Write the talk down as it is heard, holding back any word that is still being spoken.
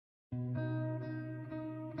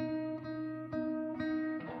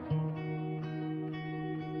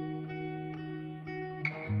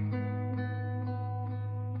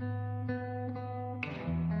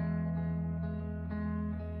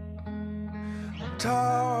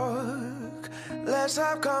talk. Let's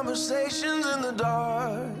have conversations in the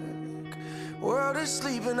dark. World is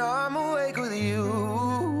sleeping, I'm awake with you.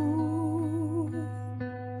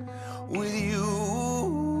 With you.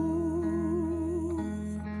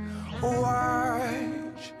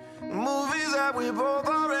 Watch movies that we both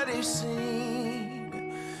already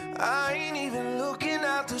seen. I ain't even looking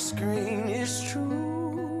at the screen, it's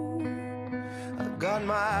true. I got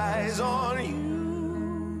my eyes on you.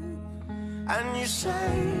 And you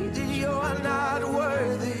say that you're not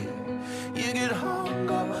worthy. You get hung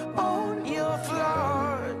up on your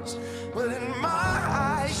flaws, but in my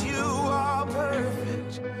eyes you are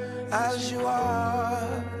perfect as you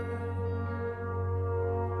are.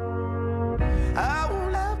 I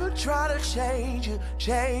won't ever try to change you,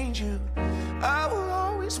 change you. I will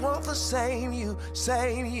always want the same you,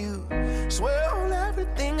 same you. Swear on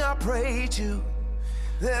everything I pray to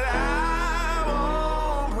that I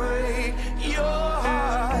won't break your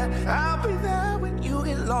heart. I'll be there when you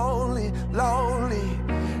get lonely, lonely.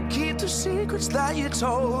 Keep the secrets that you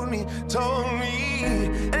told me, told me.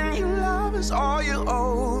 And your love is all you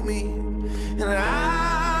owe me. And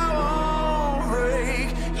I won't break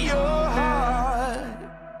your heart.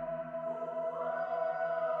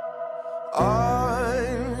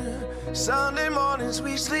 On Sunday mornings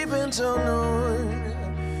we sleep until noon.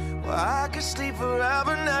 Well, I could sleep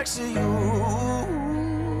forever next to you,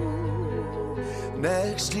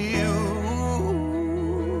 next to you.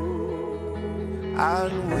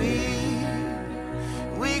 And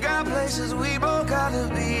we got places we both gotta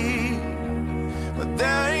be, but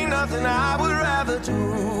there ain't nothing I would rather do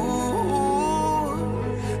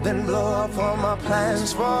than blow up all my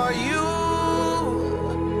plans for you.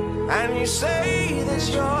 And you say that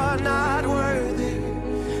you're not worthy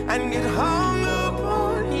and get hung up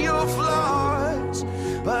on your flaws,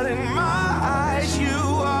 but in my eyes you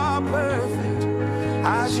are perfect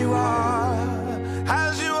as you are,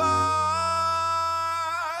 as you are.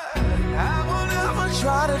 I will never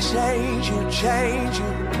try to change you, change you.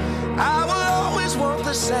 I will always want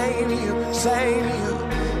the same you, same you.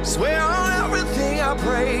 Swear on everything I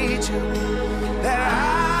pray to that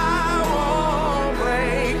I won't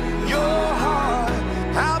break your heart.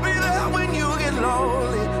 I'll be there when you get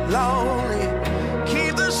lonely, lonely.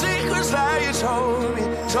 Keep the secrets that you told me,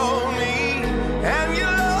 told me. And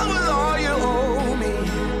your love is all you owe me.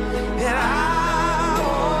 And I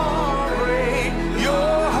won't break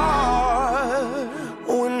your heart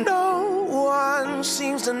when no one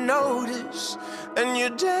seems to notice, and your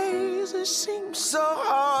days it seems so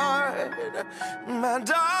hard. My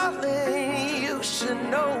darling, you should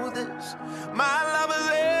know this. My love is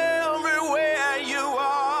everywhere you are.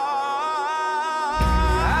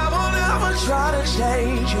 I will never try to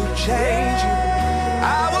change you, change you. I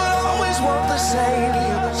will always want the same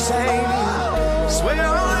you, same you. Swear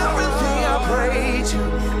on everything I pray to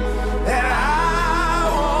that I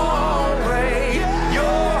won't break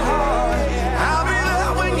your heart. I'll be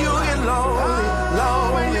there when you get lonely,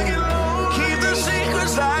 lonely. Keep the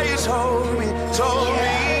secrets that you told me, told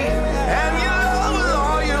me. And your love is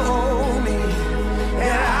all you owe me.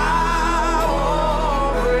 And I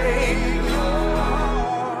won't break your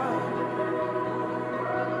heart.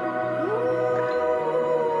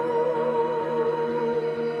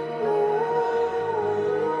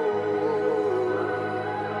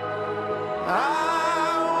 I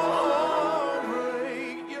won't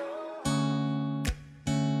break your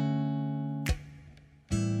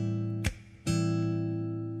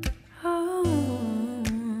Oh,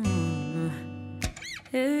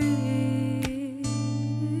 hey.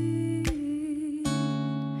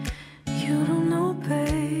 You don't know,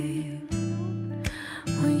 babe,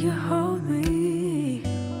 when you hold me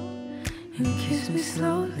and kiss me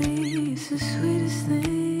slowly, it's the sweetest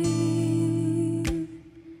thing,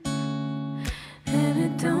 and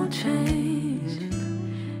it don't change.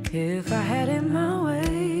 If I had it my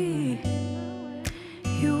way,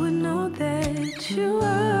 you would know that you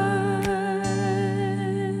are.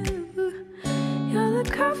 You're the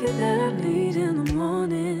coffee that I need in the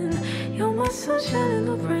morning. You're my sunshine in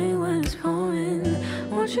the rain when it's pouring.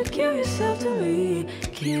 Won't you give yourself to me?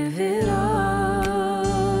 Give it all.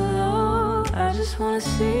 I just wanna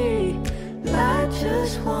see. I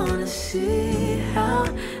just wanna see how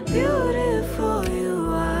beautiful you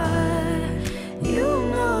are. You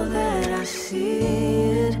know that I see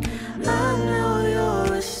it. I know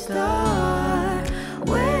you're a star.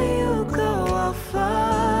 Where you go, I'll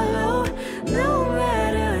follow, no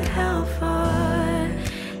matter how far.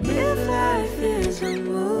 If life is a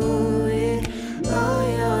movie, oh,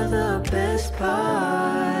 you're the best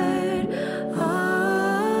part. Oh,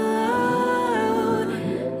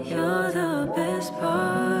 you're the best part.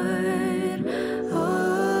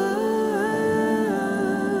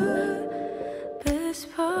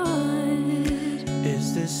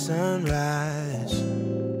 sunrise.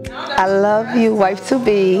 I love you, wife to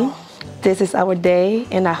be. This is our day,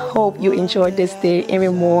 and I hope you enjoy this day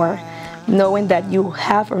even more, knowing that you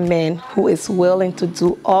have a man who is willing to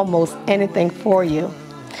do almost anything for you.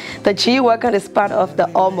 The G Wagon is part of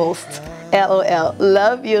the almost. LOL.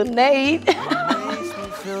 Love you, Nate. Makes me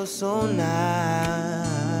feel so nice.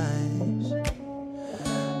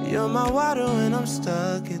 You're my water when I'm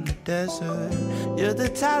stuck in the desert. You're the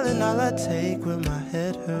Tylenol I take when my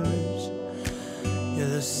head hurts. You're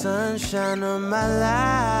the sunshine of my life.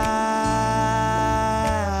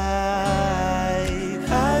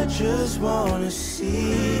 I just wanna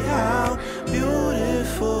see how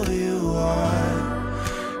beautiful you are.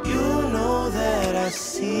 You know that I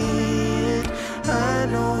see it. I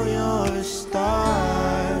know you're a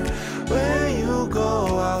star. Where you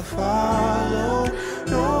go, I'll follow,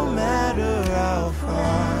 no matter how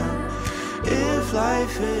far. If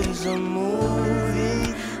life is a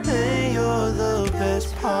movie, then you're the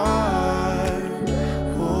best part.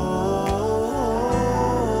 Oh,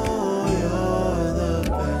 you're the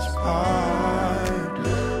best part.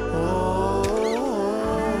 Oh,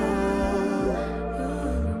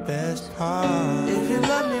 best part. If you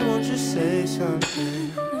love me, won't you say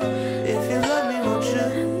something? If you love me, won't you?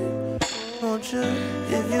 Won't you?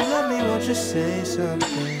 If you love me, won't you say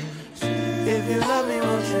something? If you love me,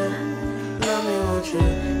 won't you? Love me, won't you?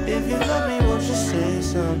 If you love me, won't you say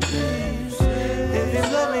something? If you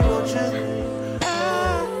love me, won't you?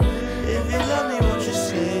 If you love me, won't you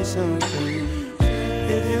say something?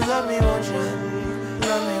 If you love me, won't you?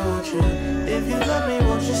 Love me, won't you? If you love me,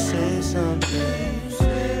 won't you say something?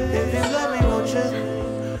 If you love me, won't you?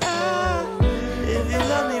 If you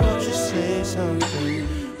love me, won't you say something?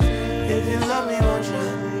 If you love me, won't you?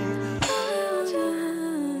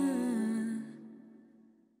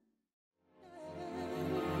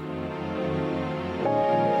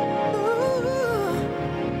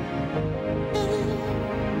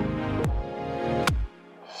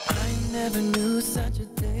 Never knew such a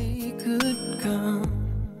day could come,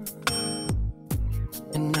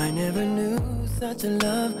 and I never knew such a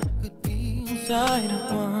love could be inside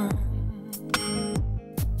of one.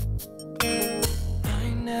 I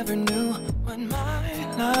never knew what my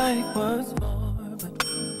life was for, but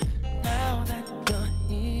now that you're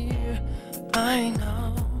here, I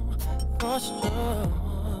know for sure.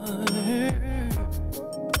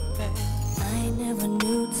 I never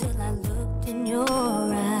knew till I looked in your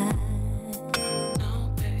eyes.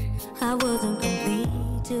 I wasn't complete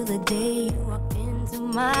till the day you walked into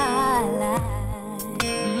my life.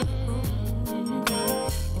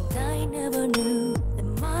 And I never knew that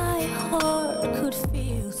my heart could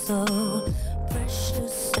feel so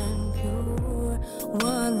precious and pure.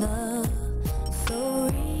 One love so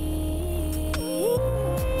real.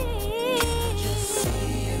 Just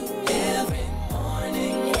see you every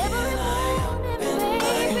morning, every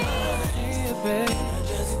morning, baby.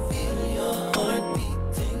 Just feel your heart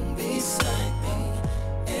beating beside me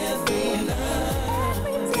every night.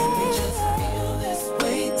 Can we just feel this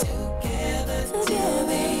way together till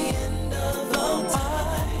the end of all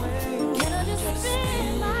time? Can I just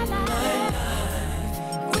spend my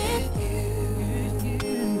life with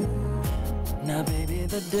you? Now baby,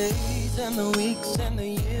 the days and the weeks and the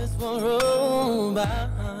years will roll by,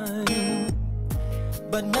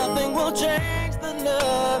 but nothing will change the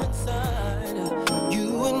love inside of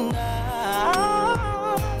you and I.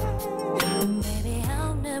 Maybe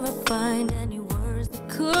I'll never find any words that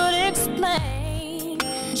could explain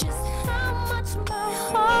just how much my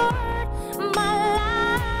heart, my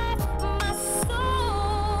life, my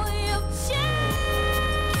soul, you've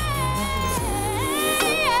changed.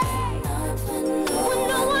 When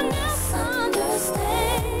no one else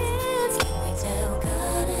understands, can we tell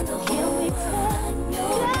God and the whole world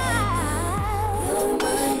you're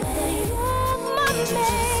my man? How much I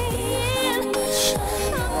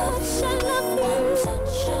love you.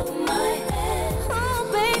 Touch of my hand. Oh,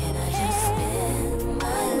 baby. Can I just spend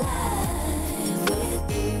my life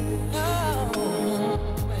with you?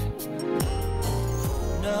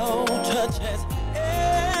 No touch has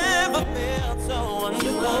ever felt so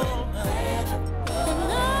wonderful.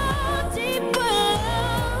 No deeper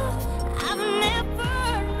love I've never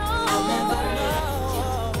known.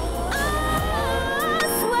 I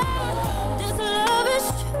swear this love is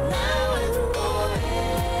true. Now and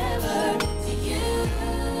forever to you.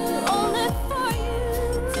 Only for you.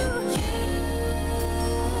 To you.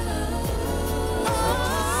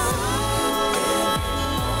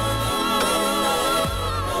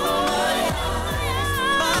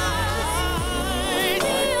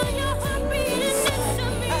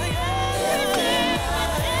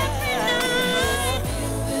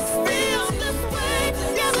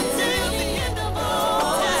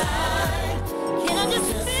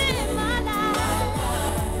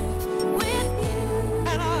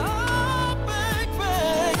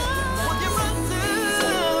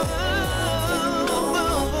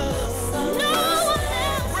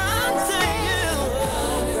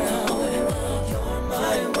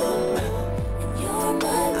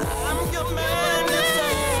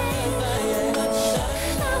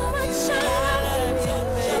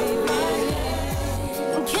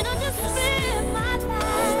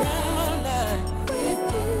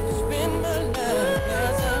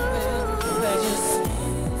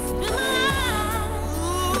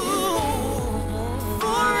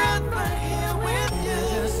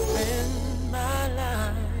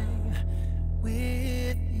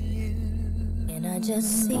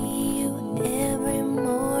 just see you every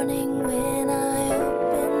morning when I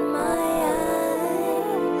open my eyes.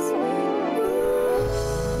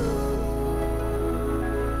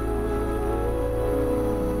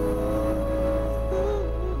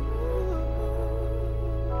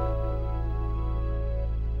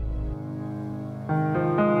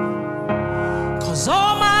 'Cause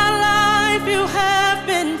all my life you have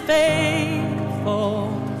been faithful.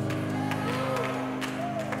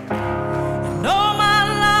 And all my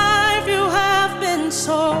life you have been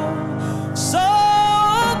so, so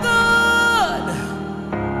good.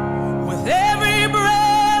 With every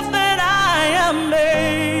breath that I am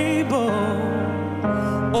able,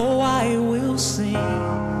 oh, I will sing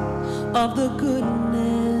of the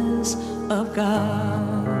goodness of God.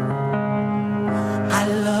 I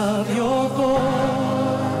love your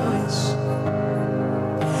voice.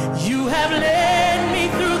 You have led me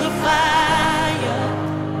through the fire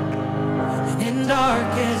and in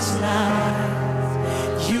darkest night.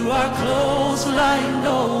 You are close like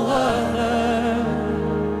no other.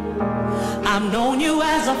 I've known you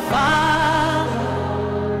as a father.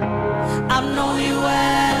 I've known you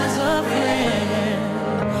as a friend,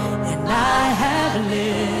 and I have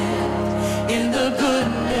lived in the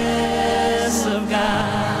goodness of God.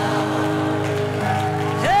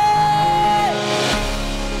 Hey,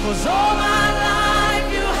 'cause all my life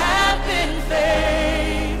you have been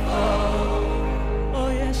faithful. Oh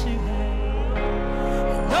yes you have.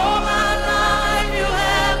 And all my life you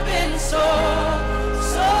have been so,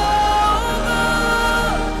 so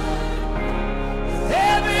good. With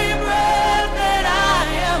every breath that I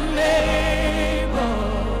am able,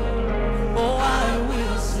 oh, I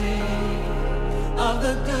will sing of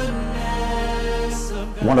the goodness of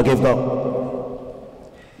God. Want to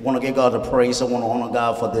give God the praise. I want to honor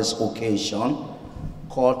God for this occasion.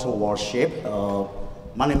 Call to worship.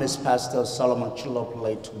 My name is Pastor Solomon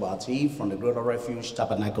Chilopule Tubati from the Greater Refuge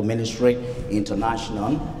Tabernacle Ministry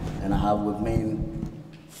International, and I have with me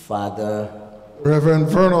Father Reverend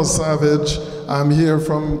Vernal Savage. I'm here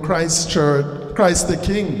from Christ Church, Christ the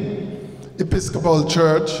King Episcopal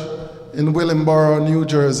Church in Williamboro, New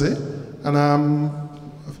Jersey, and I'm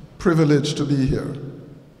privileged to be here.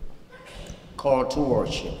 Call to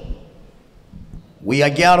worship. We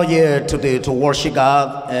are gathered here today to worship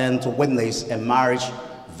God and to witness a marriage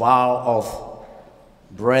vow of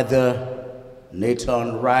Brother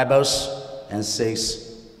Nathan Ribas and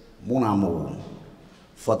sis Munah.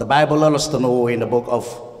 For the Bible let us to know in the book of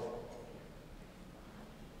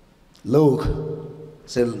Luke,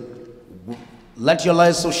 say, let your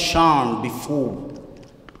light so shine before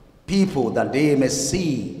people that they may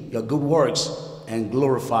see your good works and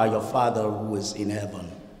glorify your Father who is in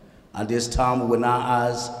heaven. At this time, we will now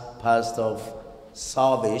ask Pastor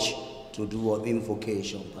Savage to do an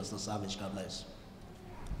invocation. Pastor Savage, God bless.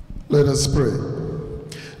 Let us pray.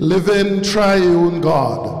 Living triune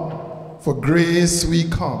God, for grace we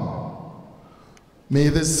come. May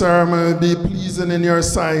this sermon be pleasing in your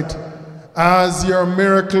sight as your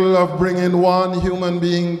miracle of bringing one human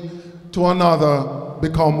being to another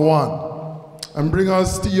become one, and bring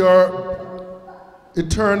us to your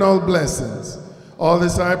eternal blessings. All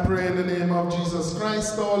this I pray in the name of Jesus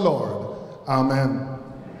Christ our Lord. Amen.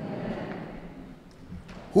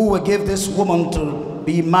 Who will give this woman to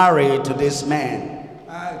be married to this man?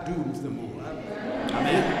 I do, Mr. Moore.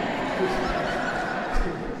 Amen.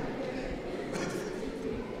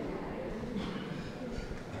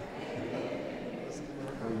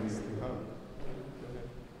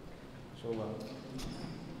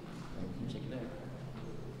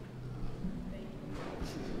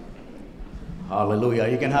 Hallelujah.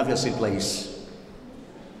 You can have your seat, please.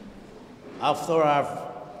 After I've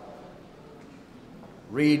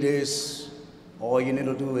read this, all you need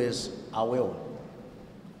to do is, I will.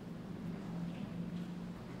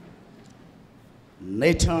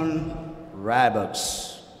 Nathan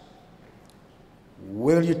Ribas,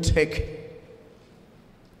 will you take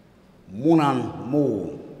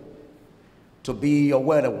Munah to be your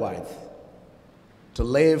wedded wife, to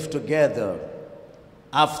live together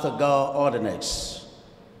after God ordinance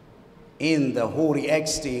in the holy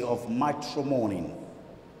ecstasy of matrimony?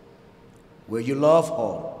 Will you love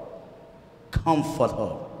her, comfort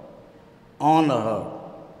her, honor her,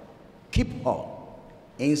 keep her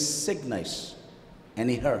in sickness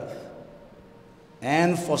and in health,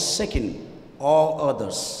 and forsaking all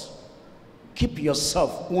others, keep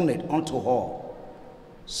yourself united unto her,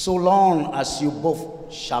 so long as you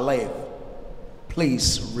both shall live?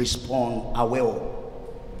 Please respond, I will.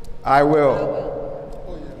 I will.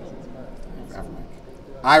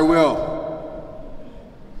 I will.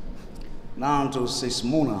 Now to sis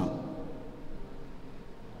Munah.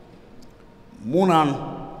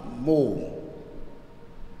 Munah and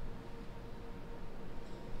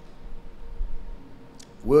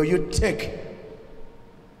will you take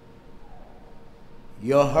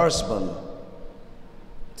your husband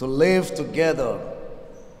to live together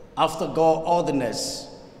after God's ordinance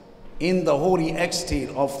in the holy estate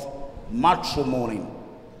of matrimony?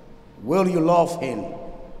 Will you love him,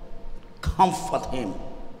 comfort him,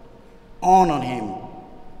 honor him,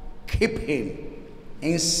 keep him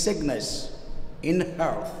in sickness, in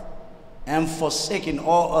health, and forsaking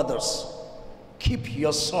all others? Keep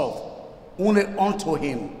yourself only unto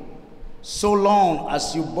him, so long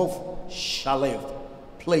as you both shall live.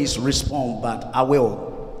 Please respond back, I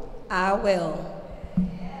will. I will.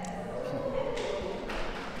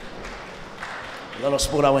 Let us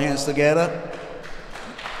put our hands together.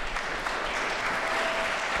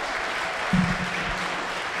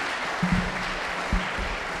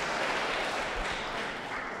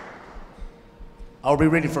 I'll be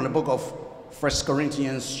reading from the book of 1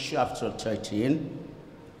 Corinthians chapter 13,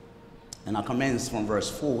 and I'll commence from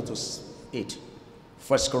verse 4 to 8.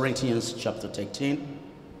 1 Corinthians chapter 13,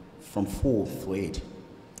 from 4 to 8.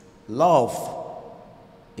 Love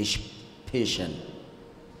is patient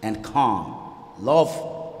and calm. Love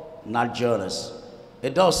not jealous.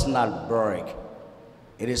 It does not brag.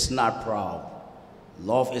 It is not proud.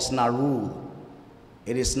 Love is not rude.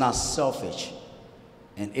 It is not selfish.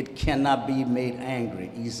 And it cannot be made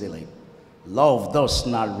angry easily. Love does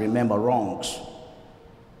not remember wrongs.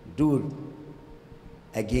 Do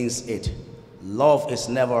against it. Love is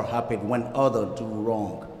never happy when others do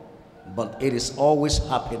wrong, but it is always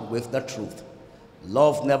happy with the truth.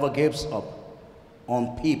 Love never gives up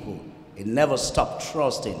on people. It never stops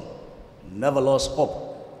trusting, never lost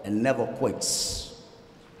hope, and never quits.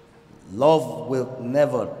 Love will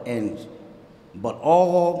never end, but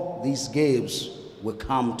all these gifts will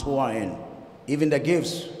come to an end. Even the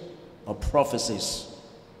gifts of prophecies,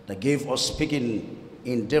 the gift of speaking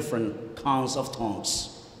in different kinds of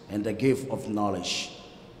tongues, and the gift of knowledge.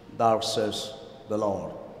 Thou says the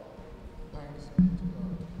Lord.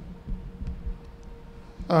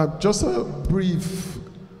 Just a brief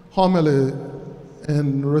homily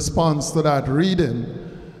in response to that reading.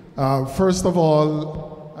 First of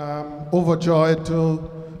all, I'm overjoyed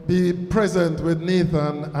to be present with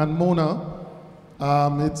Nathan and Munah.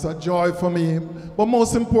 It's a joy for me, but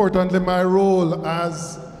most importantly, my role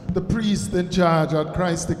as the priest in charge at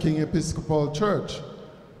Christ the King Episcopal Church.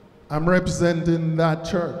 I'm representing that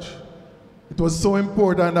church. It was so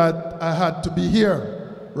important that I had to be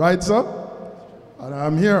here, right, sir? And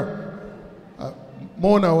I'm here.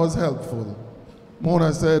 Mona was helpful.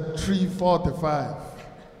 Mona said 3:45.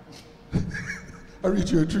 I reached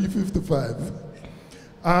here at 3:55.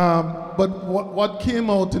 But what came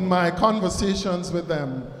out in my conversations with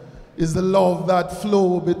them is the love that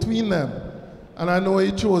flowed between them. And I know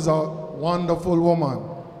he chose a wonderful woman,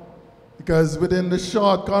 because within the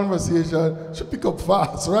short conversation, she picked up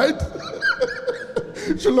fast, right?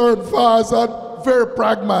 She learned fast and very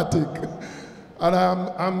pragmatic. And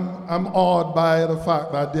I'm awed by the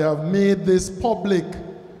fact that they have made this public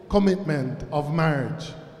commitment of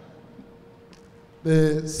marriage.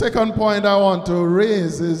 The second point I want to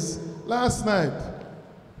raise is last night.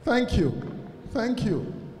 Thank you. Thank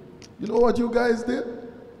you. You know what you guys did?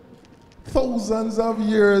 Thousands of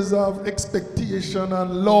years of expectation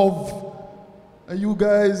and love. And you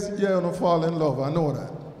guys, yeah, you know, fall in love. I know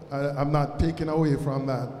that. I'm not taking away from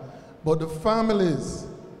that. But the families,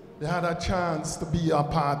 they had a chance to be a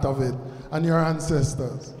part of it, and your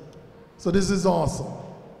ancestors. So this is awesome.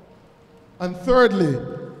 And thirdly,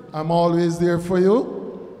 I'm always there for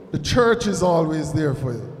you. The church is always there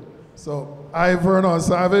for you. So I, Vernon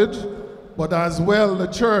Savage, but as well the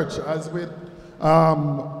church, as with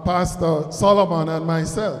Pastor Solomon and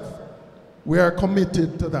myself, we are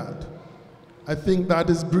committed to that. I think that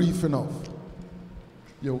is brief enough.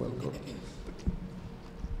 You're welcome.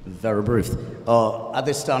 Very brief. At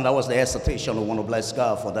this time, that was the exhortation. We want to bless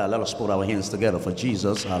God for that. Let us put our hands together for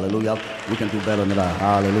Jesus. Hallelujah. We can do better than that.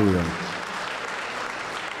 Hallelujah.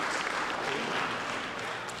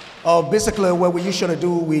 Basically, what we usually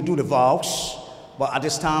do, we do the vows. But at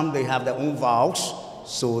this time, they have their own vows.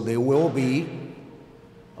 So they will be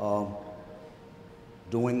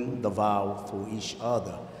doing the vow for each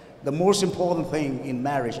other. The most important thing in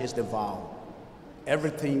marriage is the vow.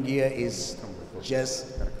 Everything here is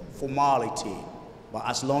just formality. But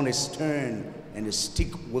as long as they turn and they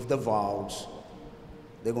stick with the vows,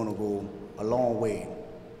 they're going to go a long way.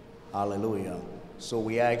 Hallelujah. So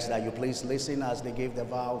we ask that you please listen as they give their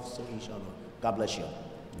vows to each other. God bless you.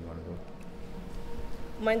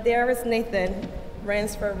 My dearest Nathan,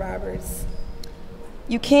 Ransford Roberts,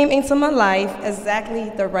 You came into my life exactly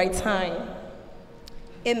the right time.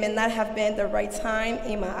 It may not have been the right time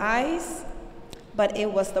in my eyes, but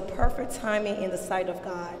it was the perfect timing in the sight of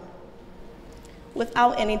God.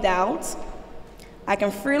 Without any doubt, I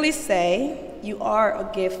can freely say you are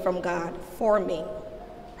a gift from God for me.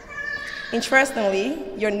 Interestingly,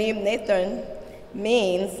 your name Nathan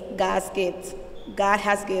means God's gift. God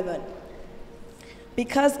has given.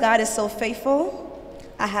 Because God is so faithful,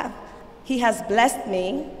 He has blessed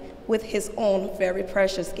me with His own very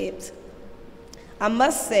precious gift. I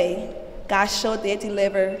must say, God sure did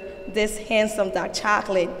deliver this handsome dark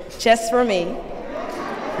chocolate just for me.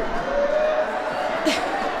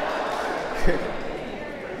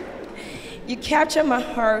 You captured my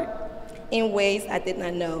heart in ways I did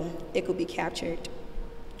not know it could be captured.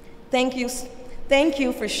 Thank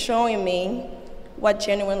you for showing me what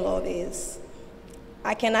genuine love is.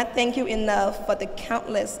 I cannot thank you enough for the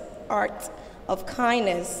countless acts of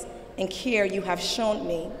kindness and care you have shown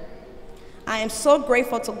me. I am so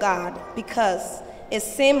grateful to God because it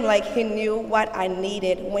seemed like He knew what I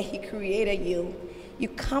needed when He created you. You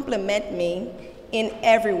compliment me in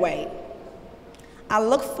every way. I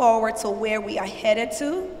look forward to where we are headed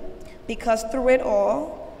to because through it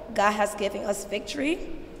all, God has given us victory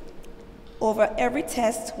over every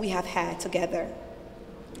test we have had together.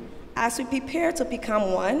 As we prepare to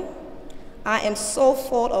become one, I am so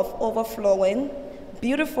full of overflowing,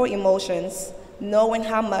 beautiful emotions, knowing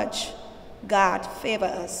how much God favors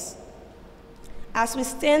us. As we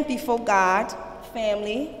stand before God,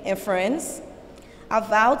 family, and friends, I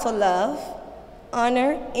vow to love,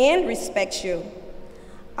 honor, and respect you.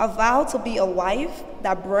 I vow to be a wife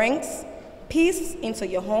that brings peace into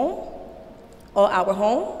your home or our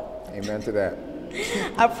home. Amen to that.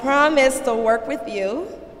 I promise to work with you,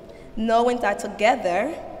 knowing that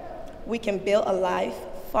together we can build a life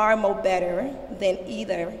far more better than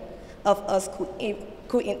either of us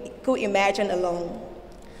could imagine alone.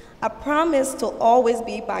 I promise to always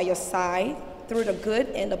be by your side through the good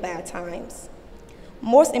and the bad times.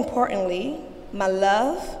 Most importantly, my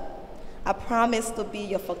love, I promise to be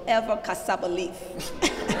your forever cassava leaf.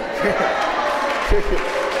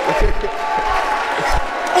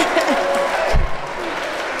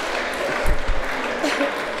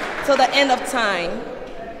 To the end of time,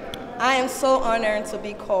 I am so honored to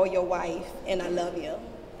be called your wife, and I love you.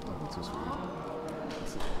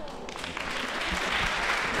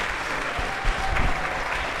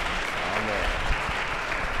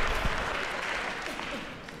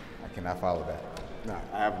 I cannot follow that. No,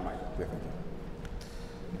 I have a mic. Yeah, thank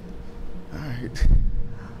you. All right.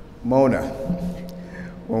 Mona,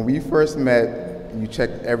 when we first met, you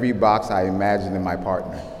checked every box I imagined in my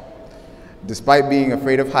partner. Despite being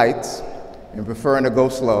afraid of heights and preferring to go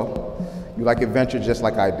slow, you like adventure just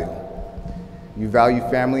like I do. You value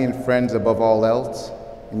family and friends above all else,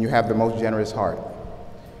 and you have the most generous heart.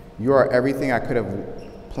 You are everything I could have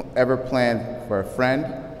ever planned for a friend,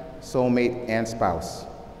 soulmate, and spouse.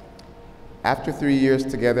 After 3 years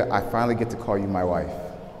together, I finally get to call you my wife.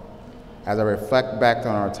 As I reflect back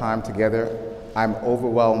on our time together, I'm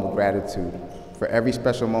overwhelmed with gratitude for every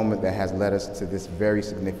special moment that has led us to this very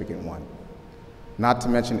significant one. Not to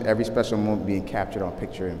mention every special moment being captured on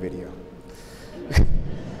picture and video.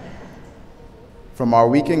 From our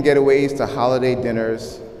weekend getaways to holiday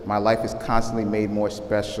dinners, my life is constantly made more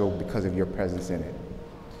special because of your presence in it.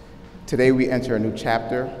 Today we enter a new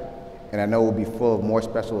chapter, and I know it will be full of more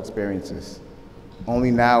special experiences.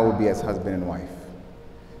 Only now it will be as husband and wife.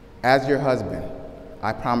 As your husband,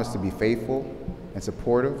 I promise to be faithful and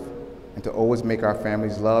supportive and to always make our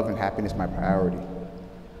family's love and happiness my priority.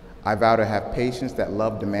 I vow to have patience that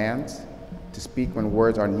love demands, to speak when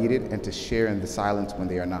words are needed, and to share in the silence when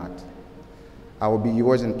they are not. I will be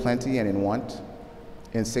yours in plenty and in want,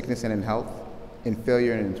 in sickness and in health, in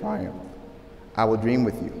failure and in triumph. I will dream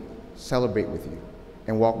with you, celebrate with you,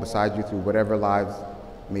 and walk beside you through whatever lives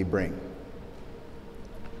may bring.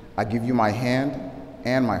 I give you my hand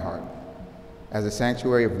and my heart as a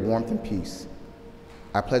sanctuary of warmth and peace.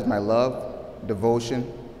 I pledge my love,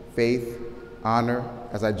 devotion, faith, honor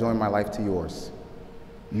as I join my life to yours.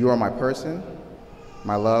 You are my person,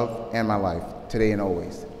 my love, and my life, today and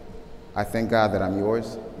always. I thank God that I'm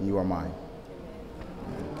yours and you are mine.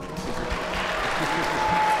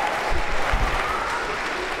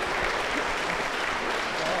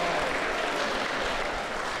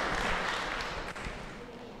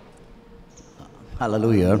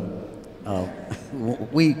 Hallelujah.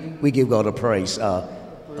 We give God a praise.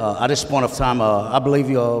 At this point of time, I believe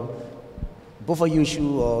both of you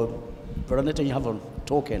should, Brother Nathan, you have a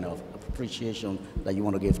token of appreciation that you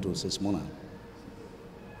want to give to Sis Munah.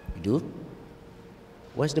 You do?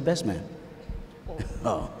 Where's the best man?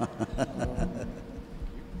 Oh.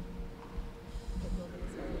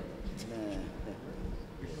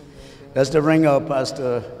 That's the ring of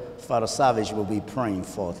Pastor Father Savage will be praying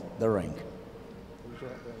for the ring.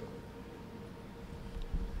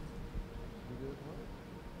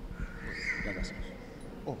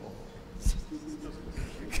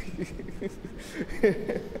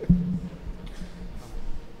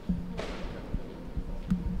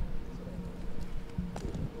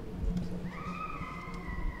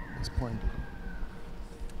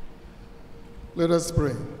 Let us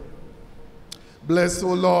pray. Bless,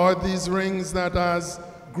 O Lord, these rings that as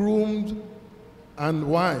groomed and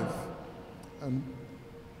wife, and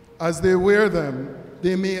as they wear them,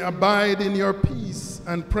 they may abide in your peace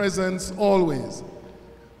and presence always,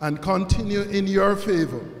 and continue in your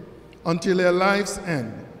favor until their lives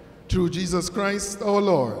end. Through Jesus Christ, our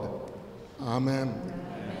Lord. Amen.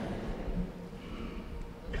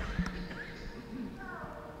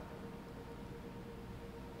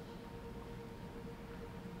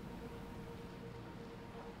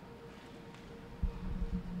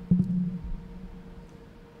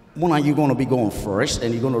 Munah, you're going to be going first,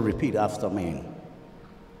 and you're going to repeat after me.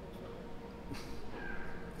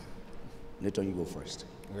 Nathan, you go first.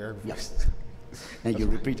 Yes. And you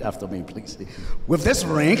repeat after me, please. With this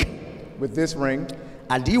ring,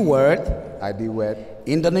 I do wed,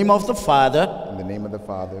 in the name of the Father,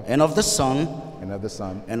 and of the Son,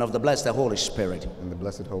 and of the blessed Holy Spirit.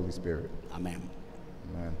 Amen.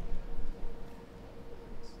 Amen.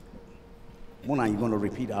 Munah, you're going to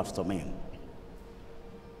repeat after me.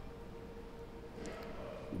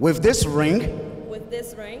 With this ring,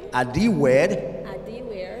 I do wed,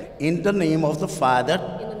 in the name of the Father,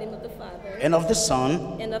 and of the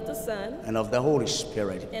Son, and of the Holy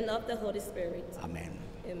Spirit. Amen.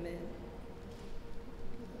 Amen.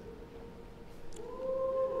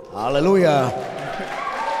 Hallelujah.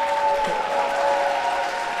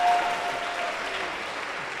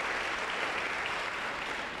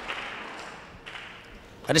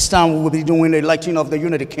 At this time, we will be doing the lighting of the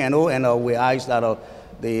unity candle, and we ask that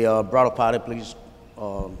the bridal party, please,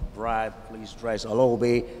 bride, please dress a little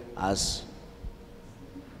bit as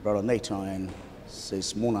Brother Nathan and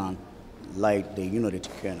Sis Munah light the unity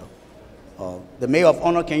candle. The Mayor of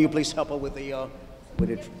Honor, can you please help her with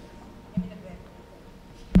it?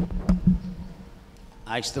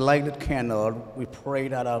 I still light the candle. We pray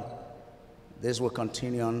that this will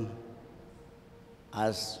continue on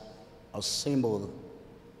as a symbol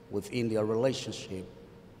within their relationship,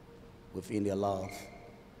 within their love,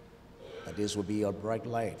 that this will be a bright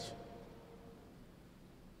light.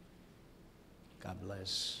 God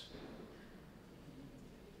bless.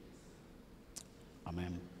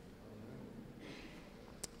 Amen.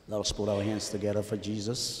 Let us put our hands together for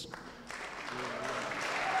Jesus.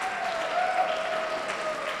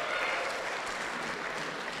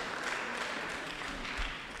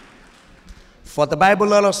 For the Bible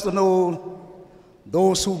let us to know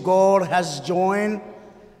those who God has joined,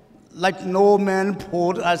 like no man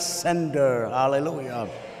put asunder. Hallelujah.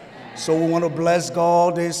 So we want to bless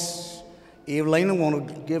God this evening. We want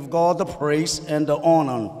to give God the praise and the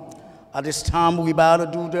honor. At this time, we about to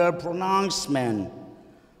do the pronouncement.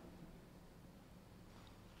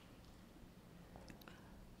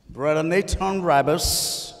 Brother Nathan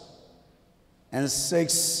Rabus and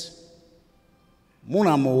 6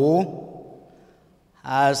 Munamo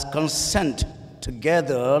has consent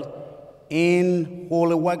together in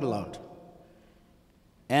holy wedlock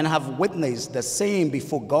and have witnessed the same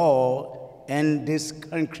before God and this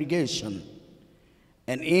congregation,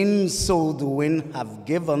 and in so doing have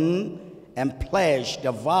given and pledged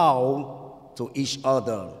the vow to each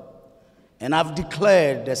other, and have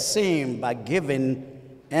declared the same by giving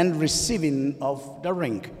and receiving of the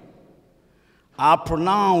ring. I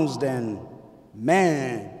pronounce them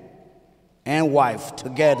man and wife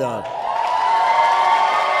together.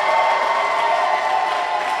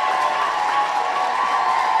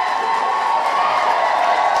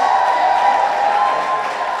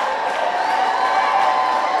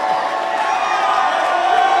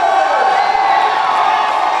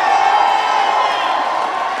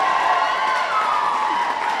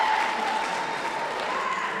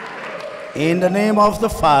 In the name of the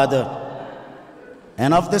Father,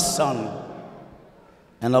 and of the Son,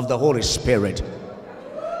 and of the Holy Spirit.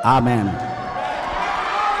 Amen.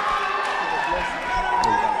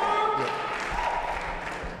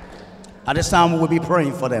 At this time, we will be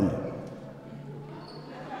praying for them.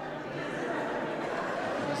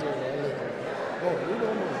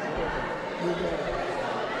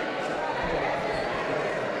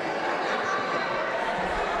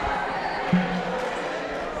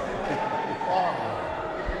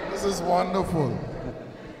 This is wonderful.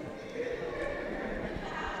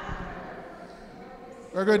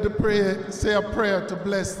 We're going to pray, say a prayer to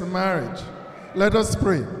bless the marriage. Let us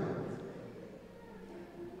pray.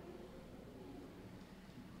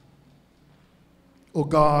 O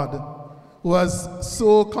God, who has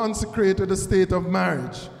so consecrated the state of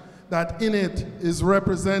marriage that in it is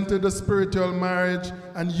represented a spiritual marriage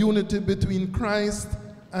and unity between Christ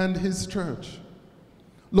and his church.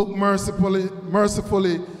 Look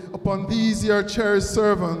mercifully upon these your cherished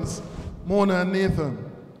servants, Munah and Nathan.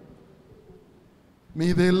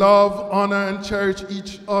 May they love, honor, and cherish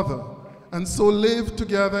each other, and so live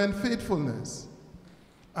together in faithfulness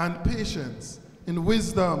and patience, in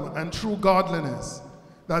wisdom and true godliness,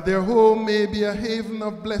 that their home may be a haven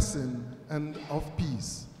of blessing and of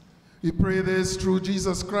peace. We pray this through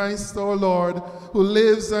Jesus Christ, our Lord, who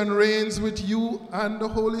lives and reigns with you and the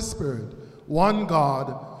Holy Spirit, one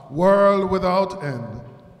God, world without end.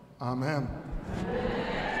 Amen.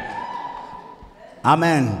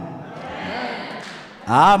 Amen.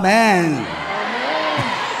 Amen.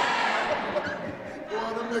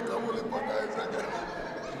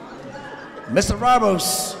 Mr.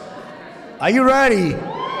 Roberts, are you ready?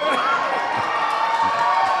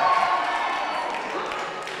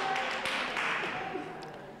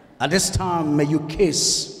 At this time, may you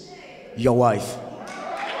kiss your wife.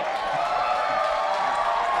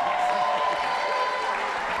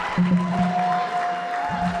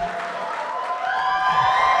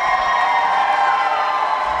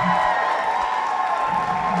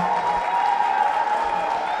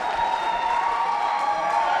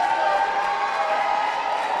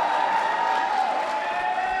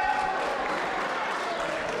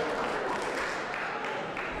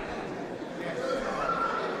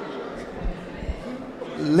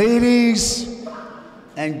 Ladies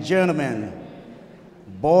and gentlemen,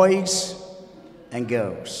 boys and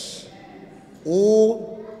girls,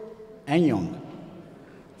 old and young,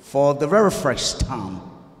 for the very first time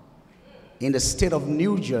in the state of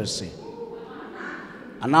New Jersey,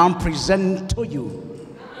 and I'm presenting to you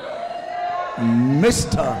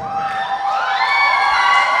Mr.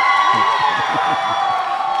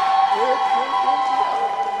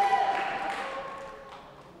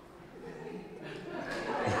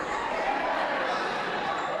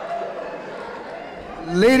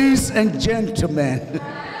 Ladies and gentlemen,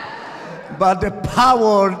 by the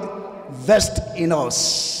power vested in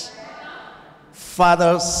us,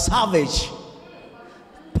 Father Savage,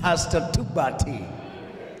 Pastor Tubati,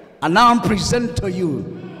 and now I'm presenting to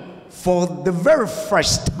you for the very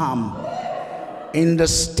first time in the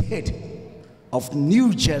state of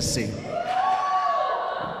New Jersey,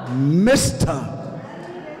 Mr.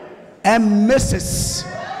 and Mrs.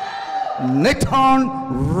 Nathan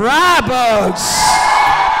Roberts.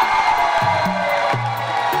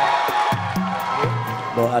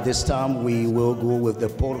 But at this time, we will go with the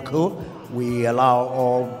protocol. We allow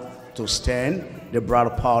all to stand. The brother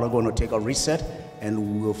part are going to take a reset, and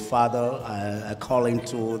we will father calling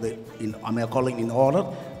to the. Calling in order.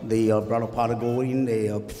 The brother part go in.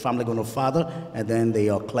 The family going to father, and then they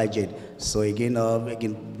are clergy. So again,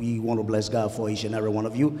 we want to bless God for each and every one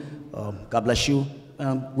of you. God bless you.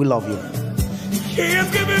 We love you. He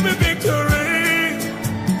has given me victory.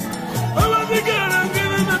 Oh, my God, I'm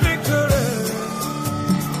giving me victory.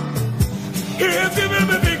 He has given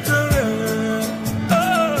me victory.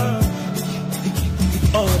 Oh.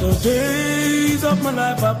 All the days of my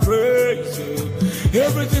life I praise you.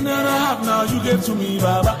 Everything that I have now you gave to me,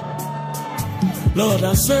 Baba. Lord,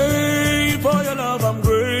 I say for your love I'm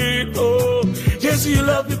grateful. Yes, you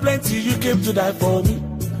love me plenty, you came to die for me.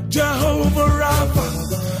 Jehovah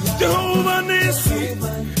Rapha, Jehovah Nissi,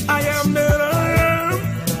 I am that I am.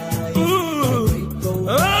 Ooh.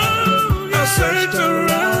 Oh, I searched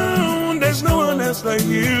around, there's no one else like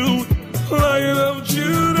you. Lion of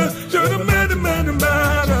Judah, you're the man, the man, the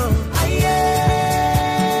man.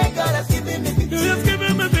 God has given me victory. He has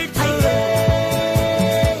given me victory.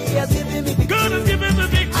 He has given me victory. God has given me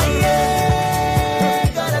victory.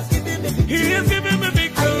 God has given me victory. He has given me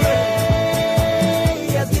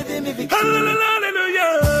victory. Hallelujah.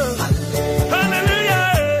 Hallelujah.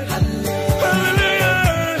 Hallelujah.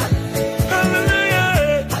 Hallelujah.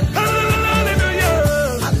 Hallelujah.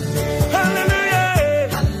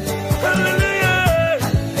 Hallelujah.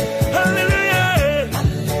 Hallelujah.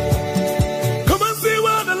 Come and see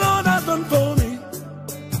what the Lord has done for me.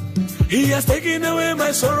 He has taken away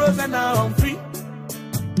my sorrows and now I'm free.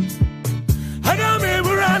 I got me,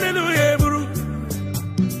 hallelujah.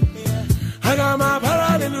 I got my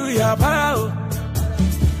hallelujah, power.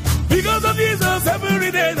 Because of Jesus,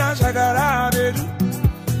 every day now I got out.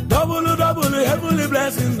 Double, Heavenly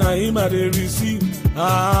blessings, now him I they receive.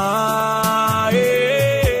 Ah,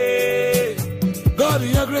 yeah. God,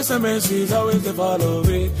 your grace and mercy is always to follow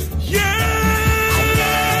me. Yeah.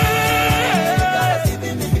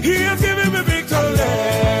 He has given me victory.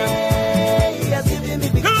 He has given me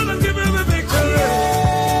victory. God has given me victory.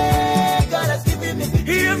 God has given me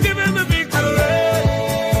victory. He has given me victory.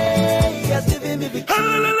 He has given me victory.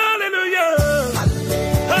 Hallelujah.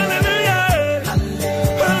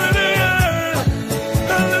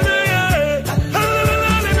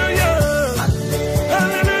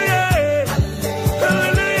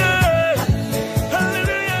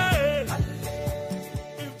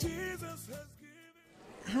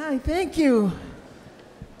 Thank you.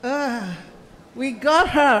 We got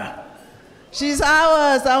her. She's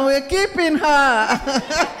ours and we're keeping her.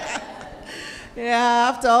 Yeah,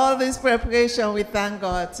 after all this preparation, we thank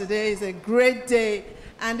God. Today is a great day.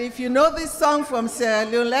 And if you know this song from Sierra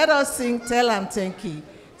Leone, let us sing Tell 'em Thank-you.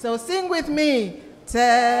 So sing with me.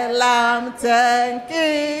 Tell 'em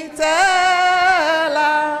thank-you, tell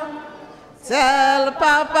 'em, tell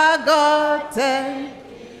Papa God thank you.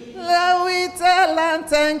 Let we tell 'em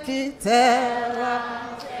thank you, tell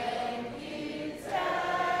 'em thank you,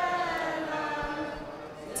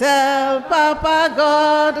 tell Papa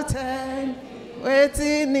God thank you.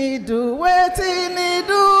 Waiting he do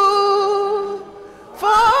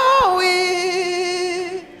for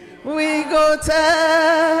we go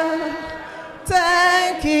tell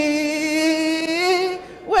thank you.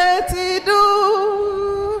 Waiting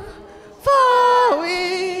do for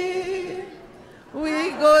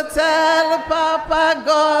we go tell Papa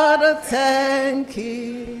God thank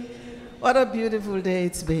you. What a beautiful day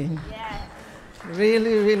it's been. Yes.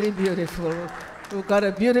 Really, really beautiful. We've got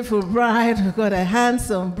a beautiful bride, we've got a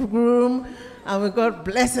handsome groom, and we've got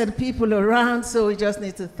blessed people around, so we just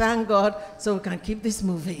need to thank God so we can keep this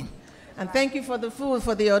moving. And thank you for the food,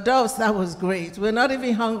 for the hors d'oeuvres. That was great. We're not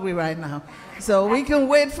even hungry right now. So we can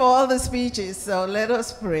wait for all the speeches, so let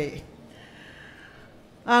us pray.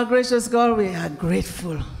 Our gracious God, we are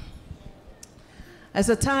grateful. It's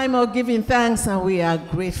a time of giving thanks, and we are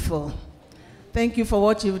grateful. Thank you for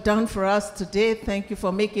what you've done for us today. Thank you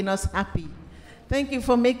for making us happy. Thank you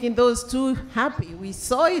for making those two happy. We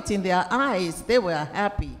saw it in their eyes. They were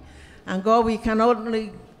happy. And God, we can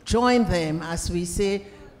only join them as we say,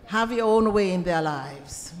 have your own way in their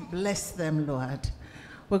lives. Bless them, Lord.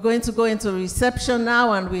 We're going to go into reception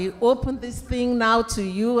now, and we open this thing now to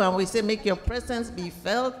you, and we say, make your presence be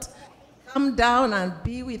felt. Come down and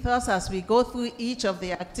be with us as we go through each of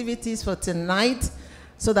the activities for tonight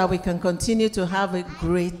so that we can continue to have a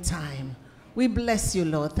great time. We bless you,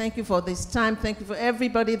 Lord. Thank you for this time. Thank you for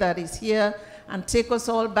everybody that is here, and take us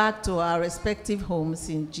all back to our respective homes.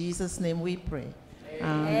 In Jesus' name we pray.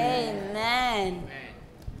 Amen. Amen.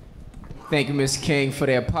 Thank you, Ms. King, for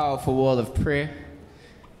that powerful word of prayer.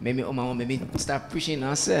 Maybe start preaching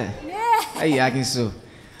now, sir. Yeah. Hey, I can so.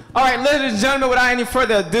 All right, ladies and gentlemen, without any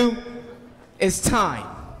further ado, it's time.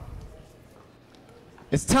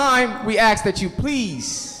 It's time we ask that you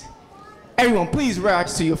please, everyone, please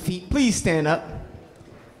rise to your feet. Please stand up.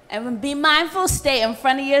 And be mindful, stay in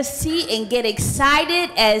front of your seat and get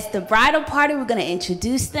excited as the bridal party. We're going to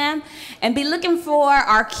introduce them and be looking for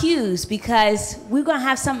our cues because we're going to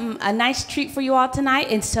have a nice treat for you all tonight.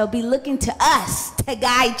 And so be looking to us to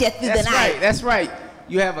guide you through the night. That's right.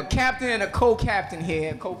 You have a captain and a co-captain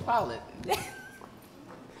here, a co-pilot.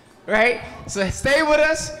 Right? So stay with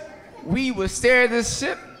us. We will steer this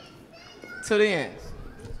ship to the end.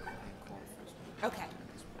 Okay.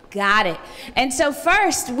 Got it. And so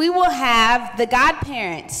first, we will have the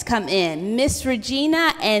godparents come in, Miss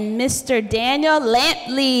Regina and Mr. Daniel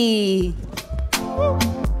Lantley.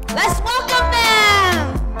 Let's welcome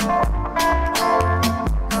them.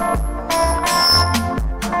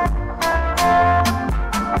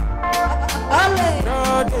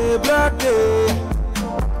 Black day.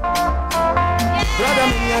 Brother,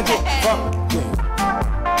 me and you, fuck yeah.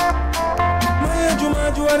 My Juma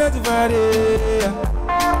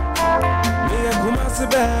me and Kumasi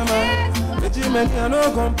Bama. The Jimmy no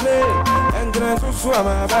complain. And Grand Swama.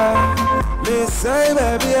 Me say,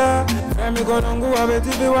 baby, I'm gonna go a bit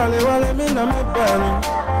if you want me. I'm a banner.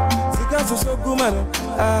 So good, man.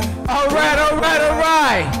 All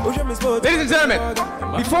right. Ladies and gentlemen,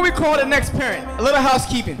 before we call the next parent, a little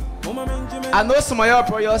housekeeping. I know some of y'all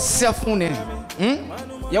brought your cell phone in.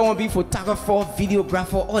 Y'all want to be photographer,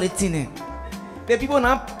 videographer, all the thing. The people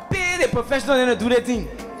now pay the professional to do their thing.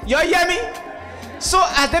 Y'all hear me? So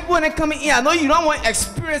at that point they coming in, I know you don't want to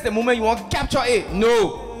experience the moment, you want to capture it.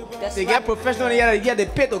 No. They get professional here, they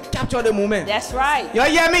pay to capture the moment. That's right. Y'all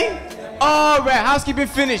hear me? All right, housekeeping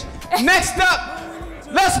finished. Next up,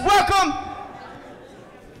 let's welcome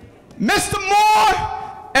Mr. Moore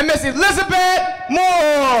and Miss Elizabeth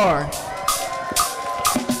Moore.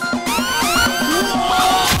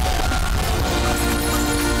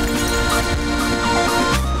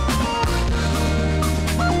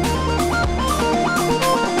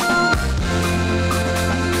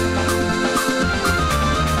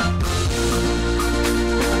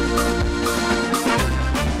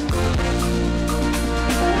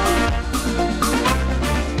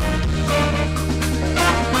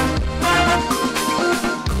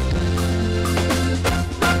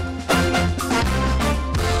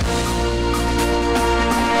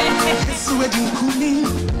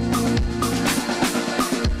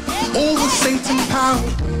 Over Satan power,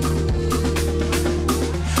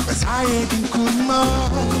 cause I ain't been good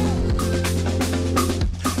enough.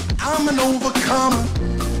 I'm an overcomer.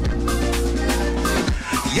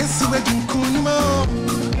 Yes, we're doing good enough.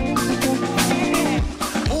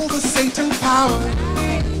 Over Satan power,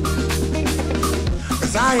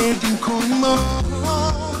 cause I ain't been good enough.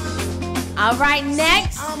 All right,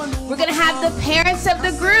 next, we're gonna have the parents of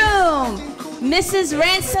the groom, Mrs.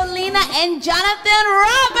 Rancelina and Jonathan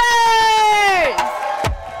Roberts.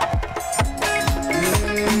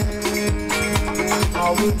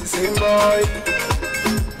 I'm with the same boy.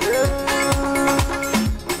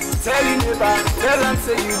 Tell him about, tell him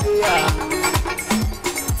say you there.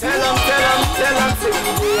 Tell him say you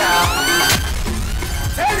there.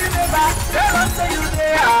 Tell him about, tell him say you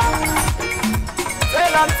there.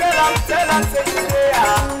 Tell him say you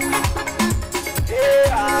there.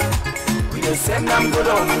 Yeah. We dey send them good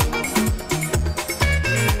on.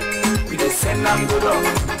 We dey send them good on.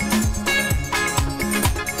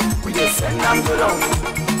 We dey send them good on.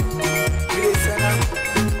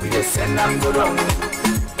 We dey send them good on.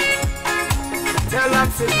 Tell them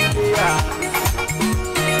say you there.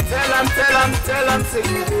 Tell them say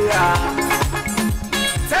you there.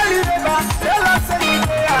 Tell you never, tell them say you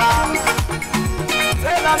there.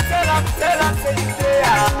 Tell them say you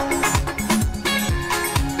there.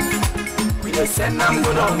 We dey send them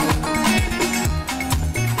good on.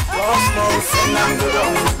 Small, send them good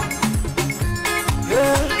on.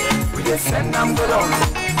 Yeah, we dey send them good on.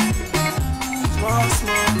 Small,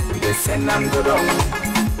 we dey send them good on.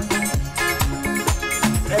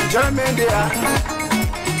 Enjoyment there.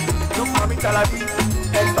 Look for me, Talabi,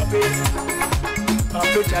 and Pape.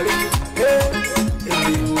 Pape challenge. Hey,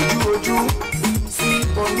 Oju, see,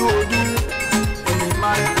 Oju, any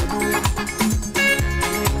man to do.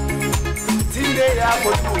 They are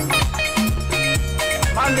for you.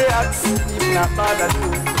 Monday asks if not father do.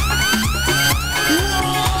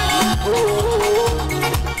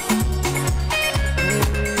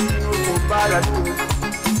 No father do.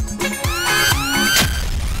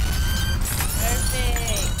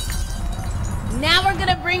 Perfect. Now we're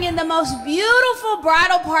gonna bring in the most beautiful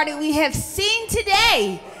bridal party we have seen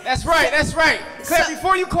today. That's right, that's right. Claire,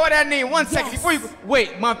 before you call that name, 1 second, before you,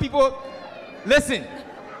 wait, my people, listen.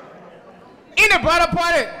 In the bridal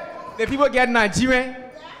party, the people get Nigerian,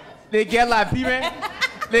 they get Liberian,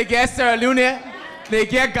 they get Sierra Leone, they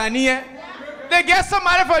get Ghanaian, they get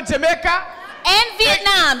somebody from Jamaica. And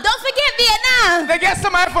Vietnam. Don't forget Vietnam. They get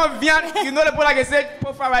somebody from Vietnam. You know the people like I said,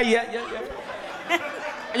 profile right here. Yeah.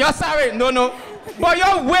 You're sorry, no. But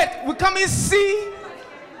you're wait, we come and see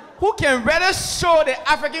who can better show the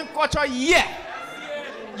African culture here.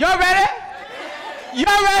 Y'all ready?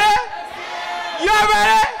 Y'all ready? Y'all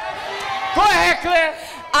ready? Go ahead, Claire.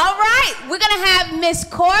 All right, we're gonna have Miss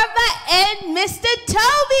Corva and Mr.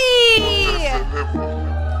 Toby.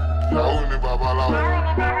 All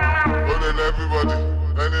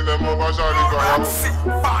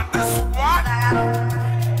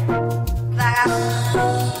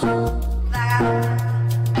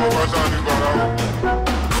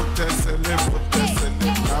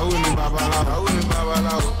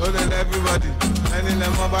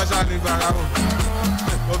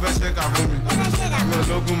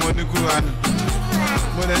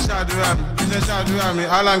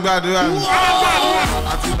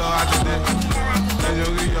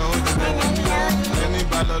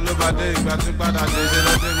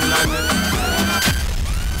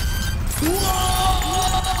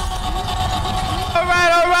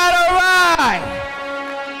right.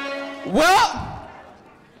 Well,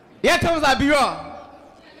 here comes Liberia.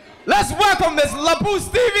 Let's welcome Miss Labu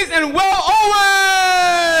Stevens and Will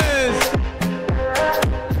Owens.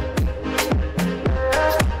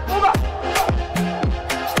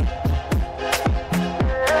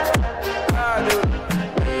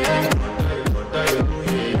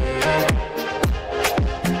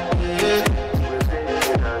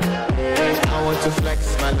 I want to flex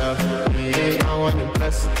my my love. I want to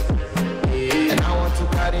bless. And I want to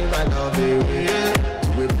carry my love away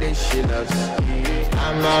to a place she loves.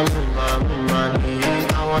 I'm a man.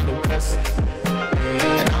 I want to bless.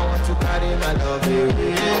 And I want to carry my love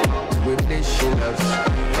away to a place she loves.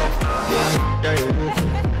 Die you,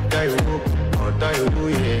 die you, oh die you,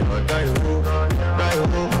 yeah, oh die you, die you,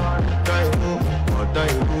 die you, oh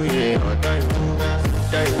die you, yeah, oh die you,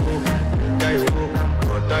 die you, die you,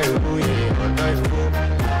 oh die you, yeah, oh die you,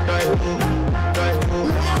 die you, die you,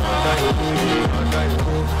 oh die you, yeah, oh die you,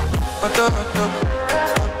 oh die you,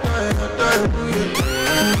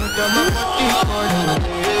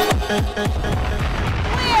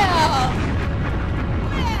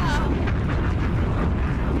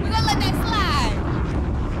 We're gonna let that slide.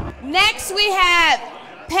 Next we have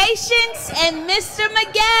Patience and Mr.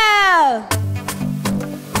 Miguel.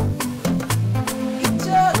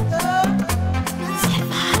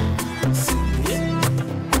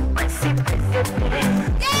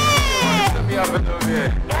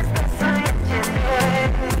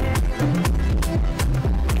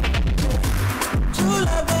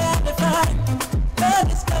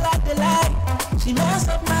 She messed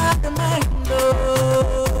up my mind, oh.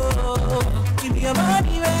 Give me your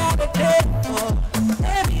money where I could take for.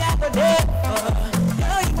 Baby, I could take for.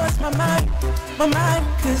 Girl, you was my mind.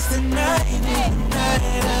 Cause tonight is the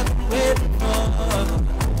night I've been waiting for.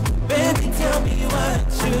 Baby, tell me what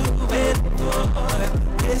you waiting for.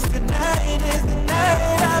 Cause tonight is the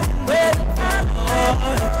night I've been waiting for.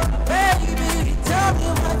 Baby, tell me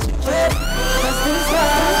what you waiting for.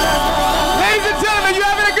 Ladies and gentlemen, you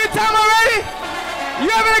having a good time already? You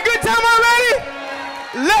having a good time already?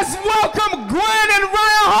 Let's welcome Gwen and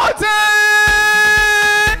Ryan Horton!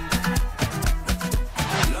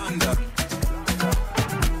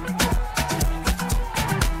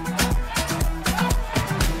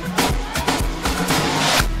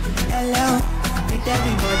 Hello, with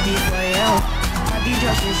everybody for you. Body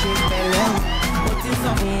just shake bello. Putting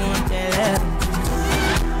someone bello.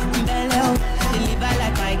 Bello, deliver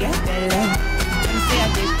like I get bello. Them say I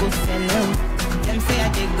take go sell. Them say I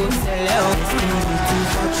take go sell out. Too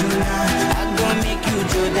fortuna. I go make you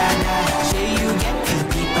Jodana. Say you get the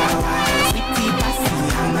power. Sweetie passy,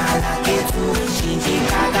 I'm a lucky too. Shinji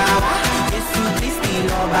Kagawa. Jesu Christi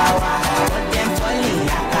Lobawa. But them falling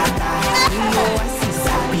Yakata. You know I see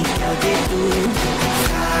Sabi, girl they do.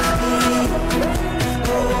 Sabi,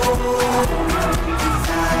 oh,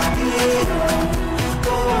 Sabi,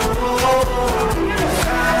 oh,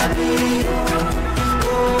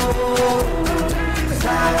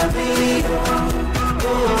 Sabi,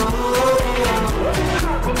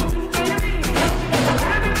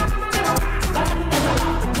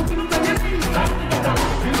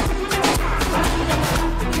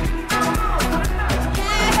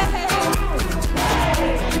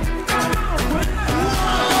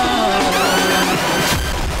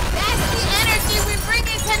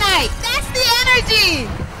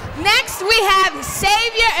 Next we have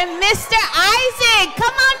Savior and Mr. Isaac.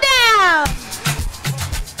 Come on down.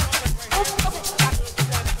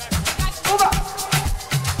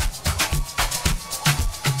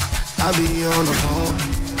 I'll be on the phone,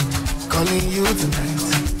 calling you tonight.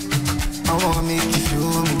 I wanna make you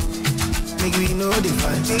feel me, make we know the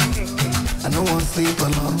fight. I don't wanna sleep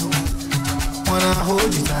alone, wanna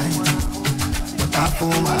hold you tight. But I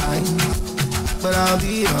fool my eyes, but I'll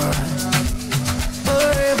be alright.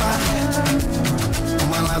 Forever, on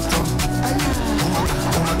my laptop,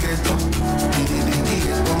 on my keto,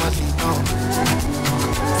 on my sheet on.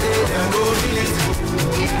 Say them go feel it,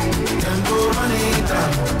 them go run it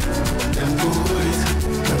down. Them go hold it,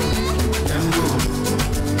 them go.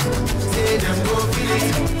 Say them go feel it,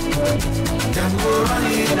 them go run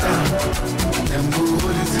it down. Them go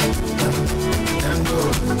hold it, them go.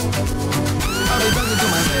 I've been talking to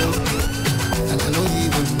myself, and I don't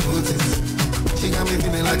even notice. She got me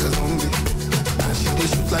feeling like a zombie, and she dey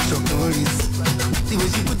shoot like Chuck Norris. The way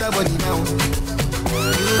she put her body down,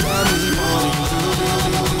 you got me falling.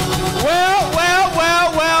 Well.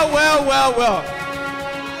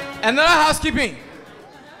 Another housekeeping.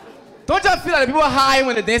 Don't you feel like the people are high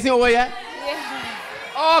when they're dancing over here?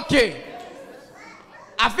 Yeah. Okay.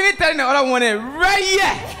 I feel telling the other one right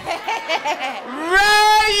here.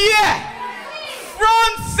 Right here.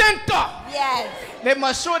 Front center. Yes. They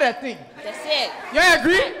must show that thing. That's it. You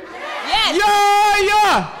agree? Yes.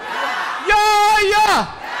 Yeah.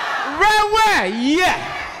 Right where? Yeah.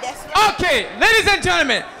 That's right. Okay, ladies and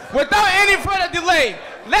gentlemen, without any further delay,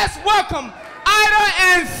 let's welcome Ida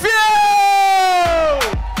and Phil!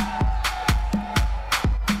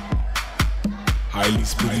 Highly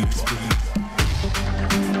spiritual.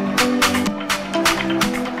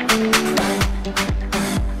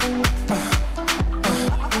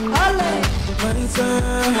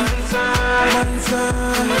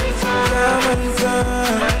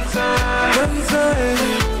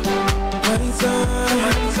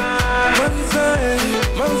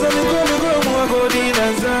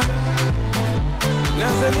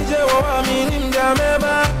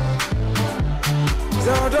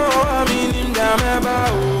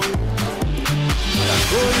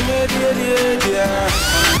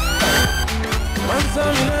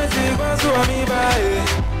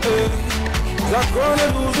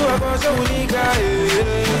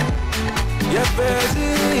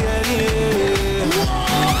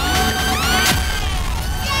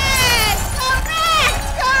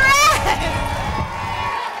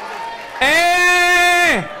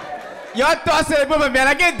 Hey! Y'all thought say, but man,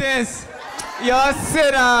 I get this. Y'all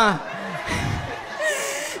sit down.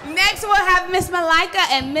 Next, we'll have Miss Malika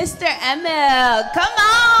and Mr. Emil. Come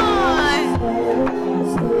on.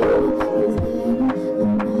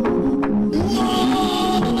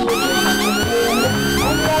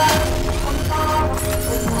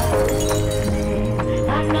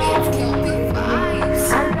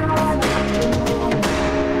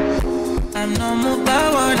 I'm not moved by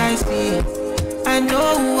what I see. I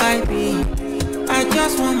know who I be. I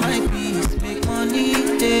just want my peace, make money,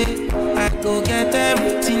 day. I go get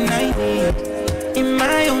everything I need in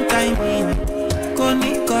my own timing. Go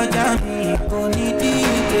need me, go need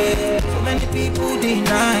it. So many people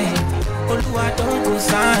deny. Oluwa don't go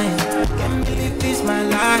sign. Can't believe this my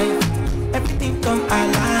life. Everything come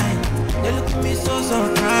align. They look at me so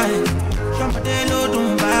surprised. Somebody low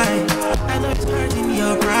don't buy. I know it's hurting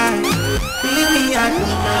your pride. Believe me, I do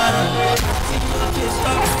not.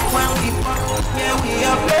 When we pop, yeah, we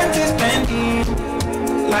are plenty spending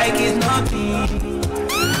like it's nothing.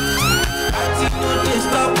 I know they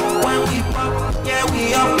stop when we pop, yeah, we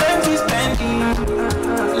are plenty spending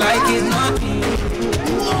like it's nothing.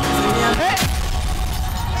 Hey!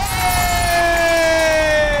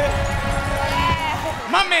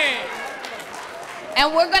 My man.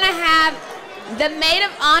 And we're gonna have the maid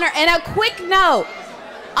of honor. And a quick note,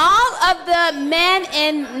 all of the men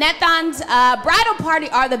in Nathan's bridal party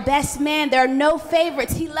are the best man. There are no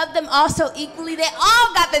favorites. He loved them all so equally. They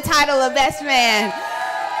all got the title of best man.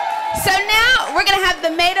 So now we're gonna have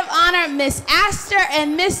the maid of honor, Miss Astor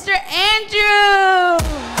and Mr. Andrew.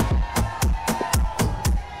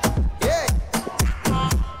 Yeah.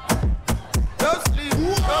 Don't sleep.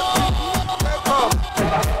 Wake up.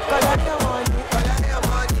 Collect your money. Collect your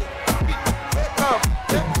money. Wake up.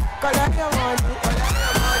 Collect your money.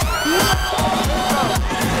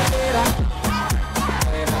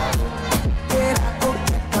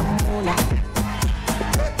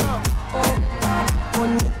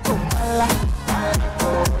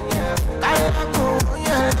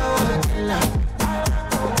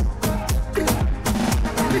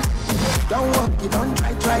 Don't walk, you don't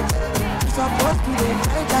try. You're supposed to be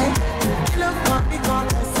tight. You look for me, call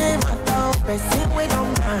the same at person we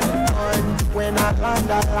don't mind. When I land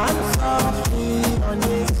softly on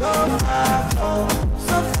the sofa,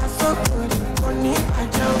 so far so good. Only I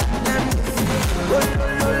don't let me see.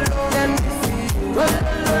 Let me see. Let me see.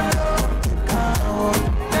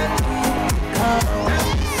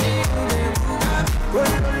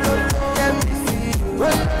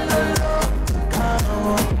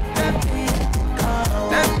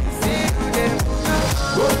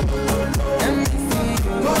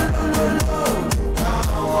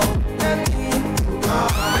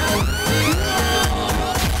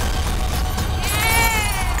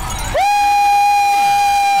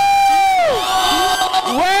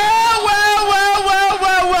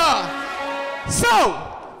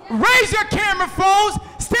 Raise your camera phones,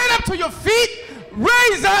 stand up to your feet,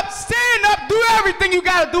 raise up, stand up, do everything you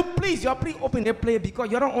gotta do. Please, y'all, please open their play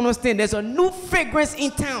because y'all don't understand. There's a new fragrance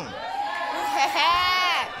in town.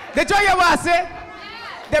 Did y'all hear what I said?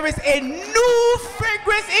 There is a new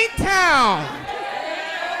fragrance in town.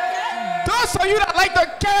 Those of you that like to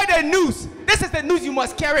carry the news, this is the news you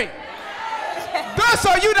must carry. Those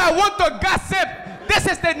of you that want to gossip, this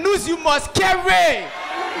is the news you must carry.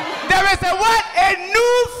 There is a what? A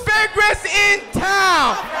new fragrance in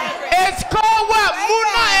town. It's called what?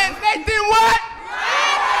 Munah and Nathan what?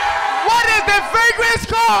 What is the fragrance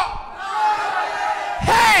called?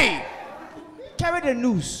 Hey! Carry the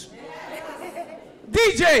news.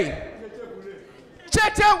 DJ!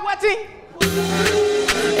 Cha-cha, what thing?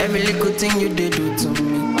 Every little thing you did do to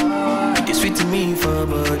me, it's sweet to me for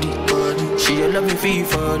body. She a loving fee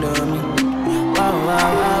for me.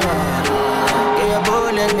 Wow. Yeah,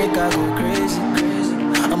 boy, let me go crazy.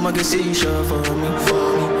 I'ma get see sure for me.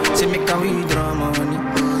 Say me can withdraw money.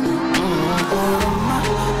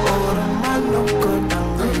 No good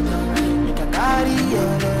down good. Make a carry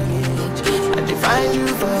your luggage. I define you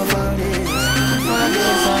for this.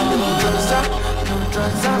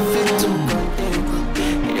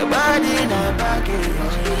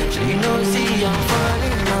 She knows, see, I'm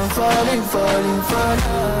falling for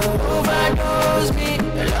love. Overdose me,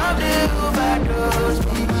 love the overdose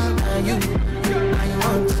me. And you, I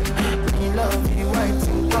want me love you, I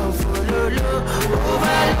think of follow.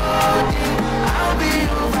 Overloading, I'll be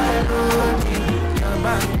overloading. Your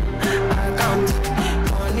bank account,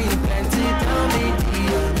 money plenty, tell me the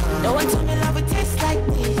amount. No one told me love would taste like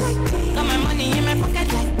this. Got my money in my pocket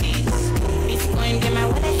like this. Bitcoin in my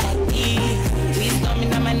wallet like this. Please tell me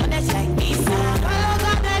that my know that's like this. Follow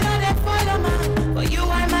God, I know they follow man. But you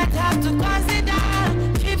I might have to consider.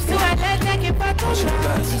 Trips to LA, taking photos.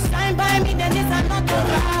 Sign by me, then it's not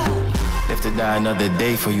over. Live to die another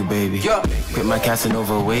day for you, baby. Quit my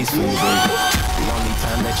Casanova ways for you, baby. The only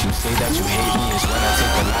time that you say that you hate me is when I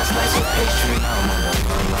take the last night of pastry. Now I'm on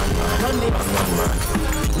the run.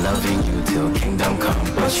 Loving you till kingdom come,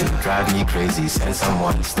 but you drive me crazy. Send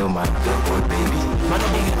someone, still my good boy, baby. Man, I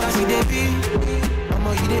think it's a baby. Mama,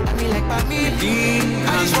 you did me like me. I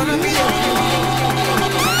just wanna be your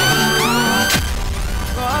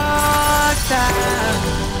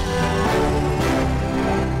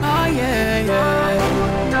oh yeah.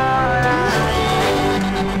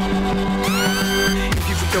 If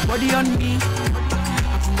you put your body on me, I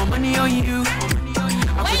put my money on you.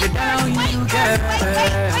 I put it down on you, girl.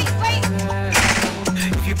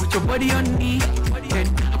 If you put your body on me, then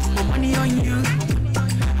I put my money on you. I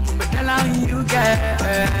put my dollar on you, girl.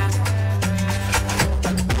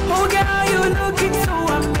 Oh girl, you looking so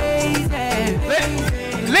amazing.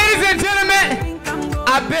 Ladies and gentlemen, I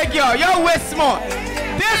beg y'all wait small.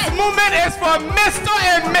 This movement is for Mr.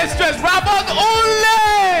 and Mistress Rappers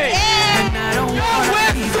only. Y'all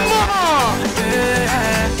wait small.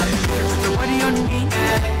 Put your body on me, I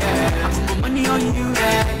put my money on you, I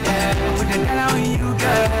put the dollar on you,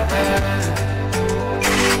 girl.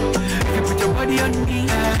 If you put your body on me,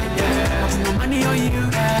 I put my money on you,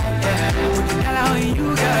 I put the dollar on you,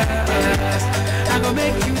 girl. I gon'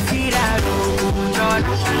 make you see that,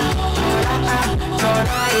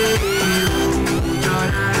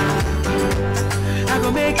 I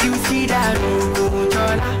gon' make you see that,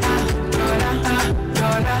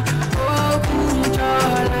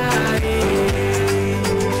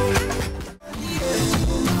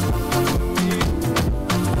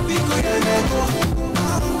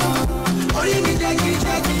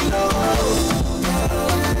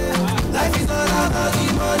 life is all about the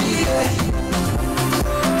money,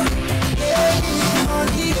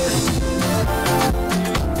 money,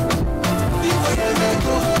 before you let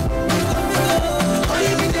go.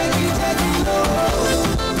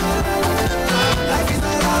 Life is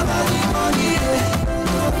all about the money.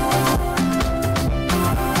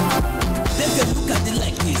 Take a look at it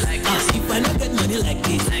like this. If I don't get money like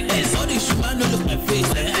this, all the sugar no look my face.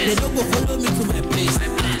 They don't go follow me to my place.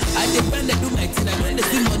 I depend, I do my thing. I don't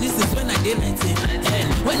see money since when I did 19. And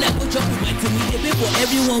when I go chop with my team, they pay for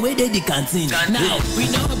everyone where they the canteen. Now we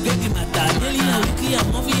know get the matter. Daily and weekly and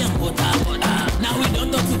monthly and quarter. Now we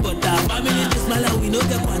don't talk to butter. Family this smile and we know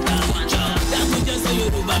the quanta. That we just say you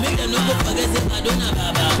do, but make them no go forget say I don't have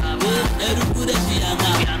baba. Every good that she have.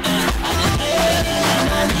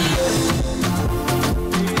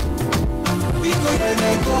 We go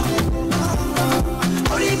let go.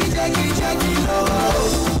 Only me Jackie low.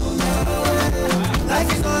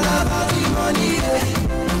 Life is all about the money.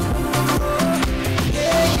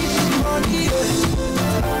 Yeah, it's the money.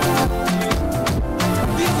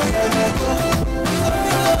 We go let go.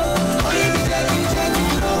 Only me Jackie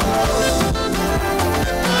low.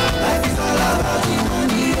 Life is all about the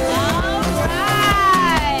money.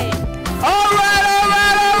 All right.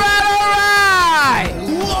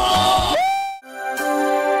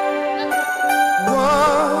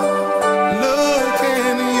 Look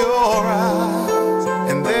in your eyes,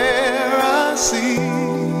 and there I see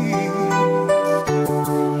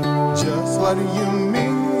just what you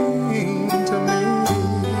mean to me.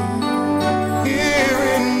 Here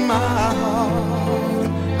in my heart,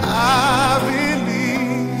 I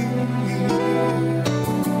believe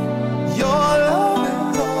your love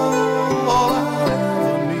is all I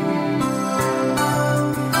ever need.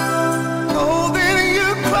 Holding you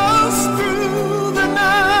close through the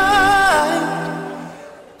night,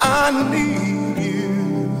 I need you.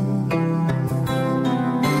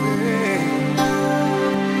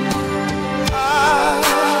 I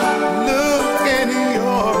look in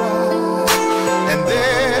your eyes, and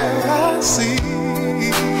there I see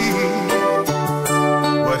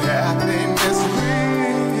what happiness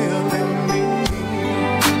really means.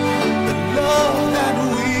 The love that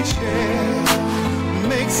we share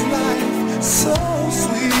makes life so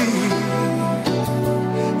sweet.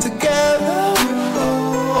 Together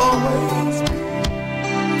we'll always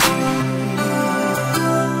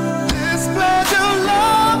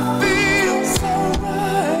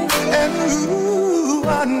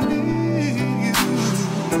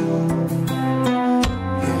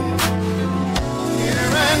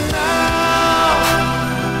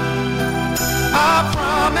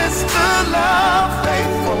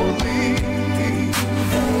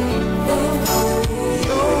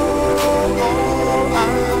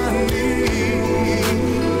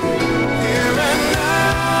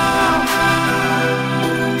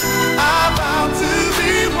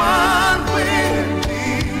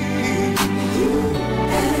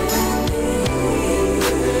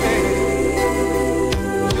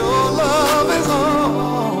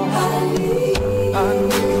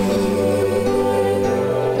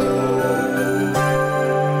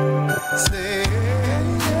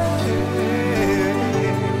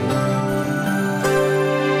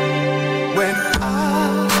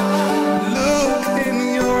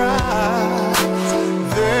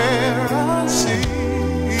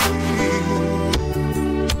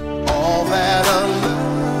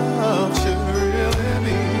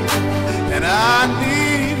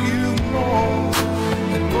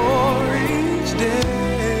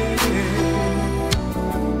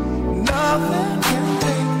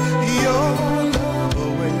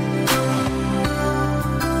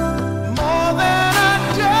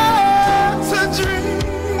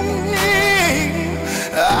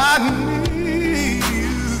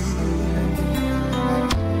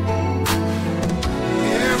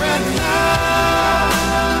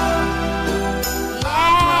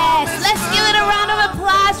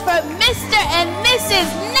for Mr. and Mrs.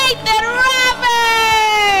 Nathan Roberts.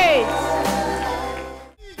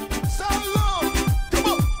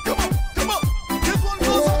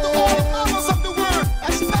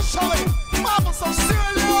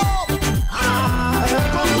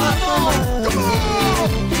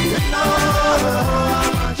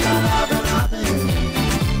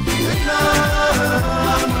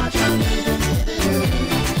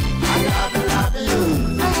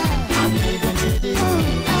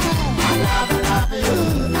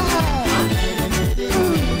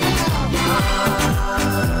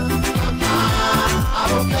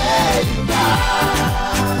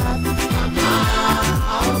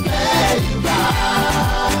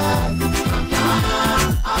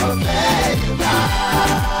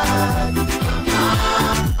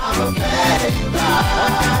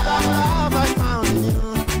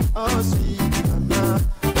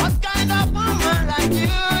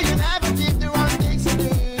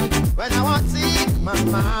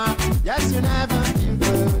 Yes, you never feel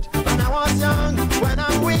good. When I was young, when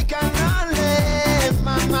I'm weak and lonely,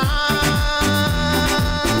 mama.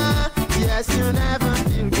 Yes, you never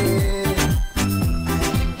feel good.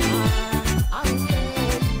 You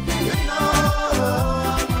know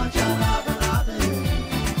how much I love you.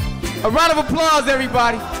 A round of applause,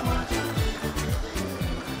 everybody.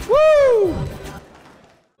 Woo!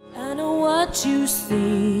 I know what you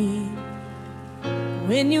see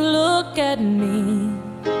when you look at me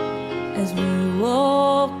as we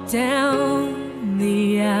walk down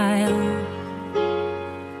the aisle.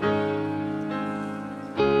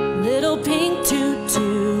 Little pink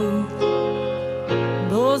tutu,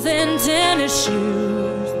 bows and tennis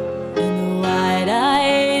shoes, and the wide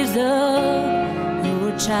eyes of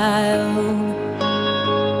your child.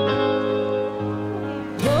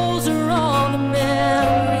 Those are all the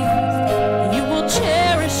memories you will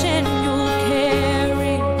cherish and you'll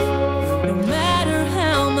carry, no matter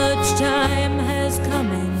how much time has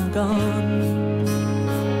come and gone.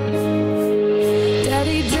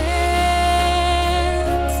 Daddy,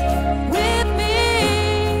 dance with me.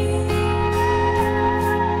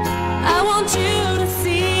 I want you to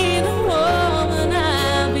see the woman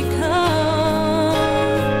I've become.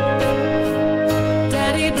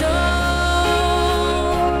 Daddy, don't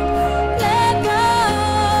let go.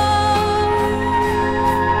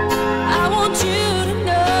 I want you to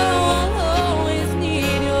know I'll always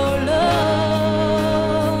need your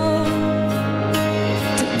love.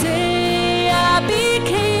 Today I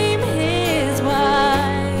became his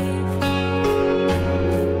wife,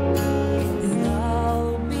 and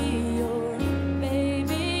I'll be your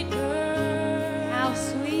baby girl. How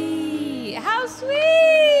sweet. How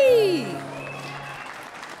sweet.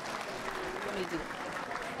 Let me do.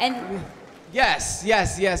 And Yes,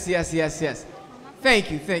 yes, yes, yes, yes, yes.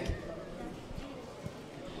 Thank you, thank you.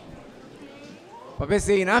 Papa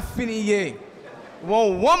say, not finish yet.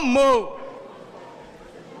 Want one more.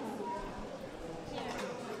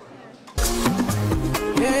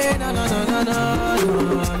 Yeah, no, no, no, no, no,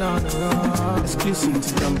 no, no, no. Exclusive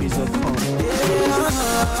to Dumbies.com.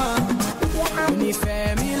 Yeah. Me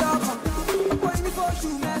family love. Boy, me for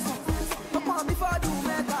you mess. Papa, me for you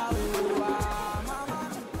mess. Mama.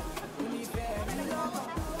 Me family love.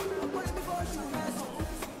 Boy, me for you mess.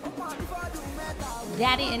 Papa, me for you mess.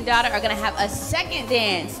 Daddy and daughter are gonna have a second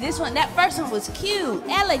dance. This one, that first one was cute,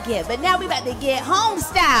 elegant, but now we about to get home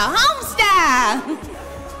style, home style.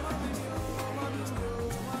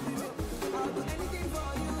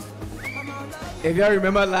 If y'all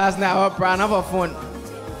remember last night, our Brian, have a fun.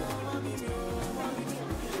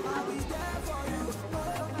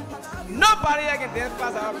 Nobody I can dance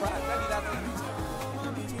past our Brian. Tell you that thing.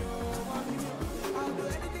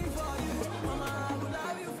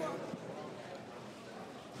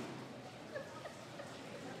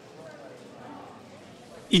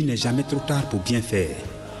 Il n'est jamais trop tard pour bien faire.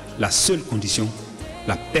 La seule condition,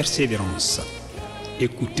 la persévérance.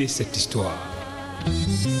 Écoutez cette histoire.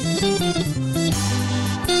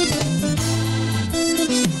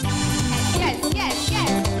 Yes, yes,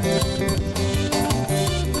 yes.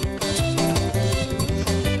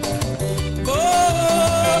 Go,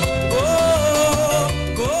 go,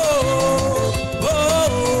 go, go,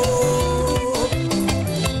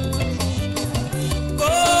 go, go,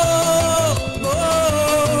 go,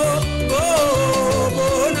 go,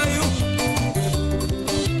 now you.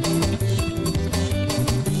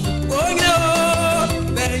 Oh, no,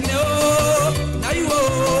 bang, no, now you go,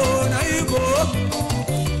 now you go.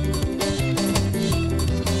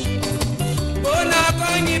 Oh, now go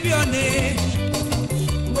and give your name.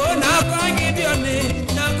 Oh, now go and give your name.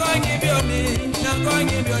 Now go and give your name. Now go and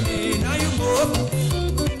give your name. Now you go.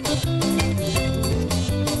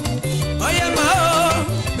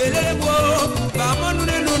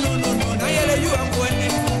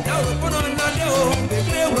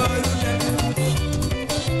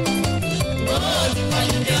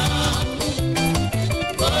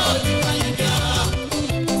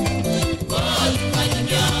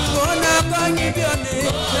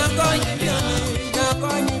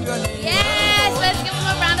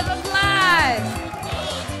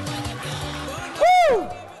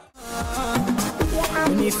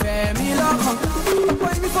 onífẹ̀ẹ́ mi lọ́kàn. Ọ̀pọ̀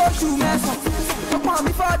ibi fojú mẹ́sàn-án, ọ̀pọ̀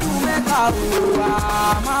mi fọ́dún mẹ́ta òwà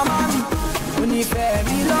màmá mi. Onífẹ̀ẹ́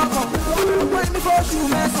mi lọ́kàn, ọ̀pọ̀ ibi fojú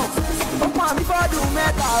mẹ́sàn-án, ọ̀pọ̀ mi fọ́dún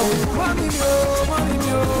mẹ́ta òwà mọ́mí mi o, mọ́mí mi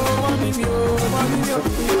o, mọ́mí mi o, mọ́mí mi o.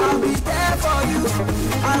 I'll be there for you,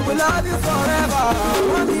 I will love you forever.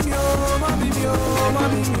 Mọ́mí mi o, mọ́mí mi o,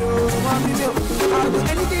 mọ́mí mi o, mọ́mí mi o. I'll do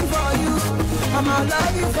anything for you, I'ma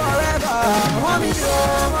love you forever. Mọ́mí mi o,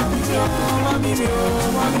 mọ́mí mi o, mọ́mí mi o,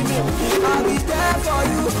 mọ́mí mi o. I'll be there for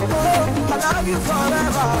you, oh, I love you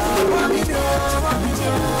forever. Mọ́mí mi o, mọ́mí mi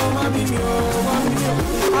o, mọ́mí mi o, mọ́mí mi o.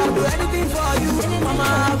 I'll do anything for you, mama,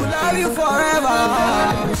 I will love you forever.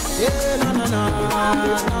 Yeah, na na na na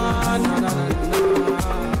na na na.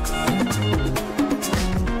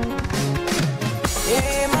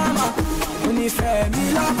 Hey mama, onífẹ̀ẹ́ mi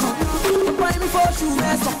lọ́kàn, ọ̀pọ̀ mi fojú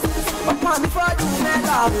mẹ́sàn-án, ọ̀pọ̀ mi fojú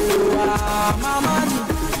mẹ́ta òwà màmá mi.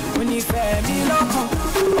 Onífẹ̀ẹ́ mi lọ́kàn,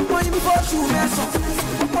 ọ̀pọ̀ mi fojú mẹ́sàn-án,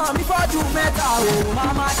 ọ̀pọ̀ mi fojú mẹ́ta òwà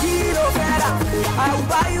mama kí ló fẹ́ rà, I will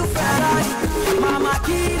buy you Ferrari. Mama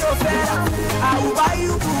kí ló fẹ́ rà, I will buy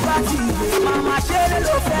you Bugatti. Mama ṣe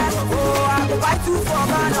ló fẹ́, oh I go buy two for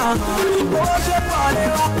Ghana. Owó ṣe pọ̀ lé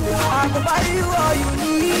wa, I go buy you all you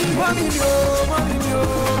need. Mọ́mí mi o, mọ́mí mi o,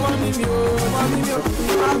 mọ́mí mi o, mọ́mí mi o.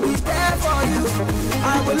 I'll be there for you,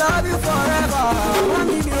 I will love you forever.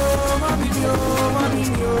 Mọ́mí mi o, mọ́mí mi o, mọ́mí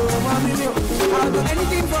mi o, mọ́mí mi o. I'll do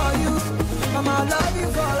anything for you, Mama, I'll love you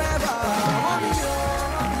forever. Mọ́mí mi o,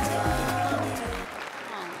 mọ́mí mi o, mọ́mí mi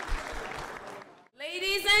o.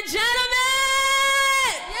 Ladies and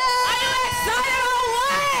gentlemen, are you excited or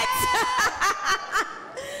what?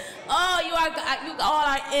 Oh, you all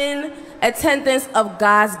are in attendance of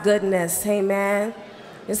God's goodness. Amen.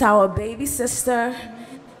 It's our baby sister,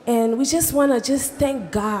 and we just want to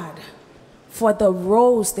thank God for the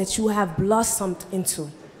rose that you have blossomed into.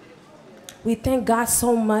 We thank God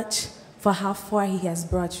so much for how far He has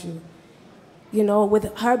brought you. You know, with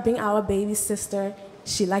her being our baby sister,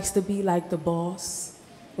 she likes to be like the boss.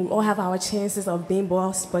 We all have our chances of being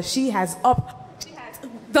boss, but she has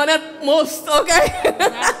done it most, okay?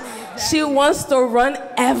 She wants to run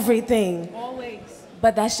everything. Always.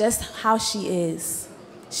 But that's just how she is.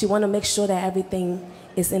 She want to make sure that everything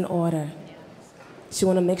is in order. She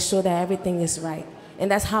want to make sure that everything is right. And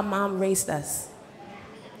that's how Mom raised us.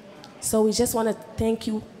 So we just want to thank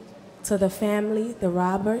you to the family, the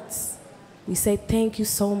Roberts. We say thank you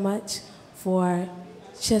so much for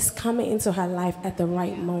just coming into her life at the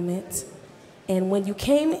right moment. And when you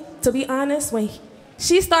came, to be honest, when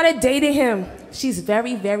she started dating him, she's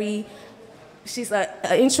she's an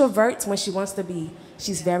introvert when she wants to be.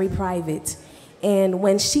 She's very private. And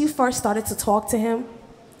when she first started to talk to him,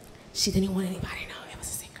 she didn't want anybody to know. It was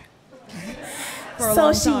a secret.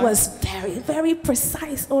 So she was very, very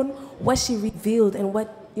precise on what she revealed and what,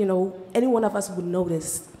 you know, any one of us would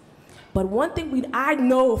notice. But one thing I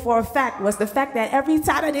know for a fact was the fact that every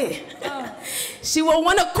Saturday, she would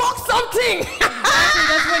want to cook something. Exactly,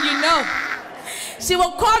 that's when you know. She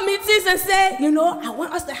would call meetings and say, you know, I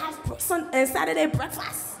want us to have Saturday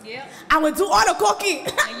breakfast. Yeah. I would do all the cooking.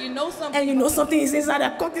 And you know something. And you know something is inside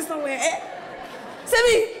that cooking somewhere.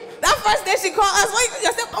 See, that first day she called us,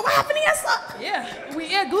 I said, what happened yesterday? Yeah, we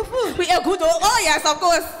ate good food. We ate good food. Oh, yes, of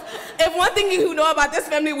course. If one thing you know about this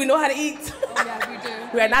family, we know how to eat. Oh, yeah, we do.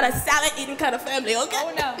 We are not a salad-eating kind of family, okay?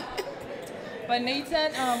 Oh, no. But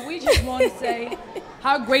Nathan, we just want to say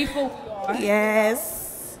how grateful we are.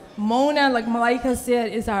 Yes. Mona, like Malika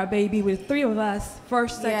said, is our baby with 3 of us,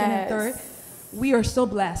 first, second, and third. We are so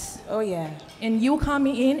blessed. Oh, yeah. And you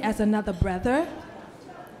coming in as another brother,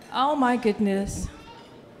 oh, my goodness.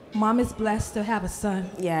 Mom is blessed to have a son.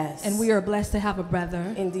 Yes. And we are blessed to have a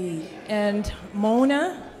brother. Indeed. And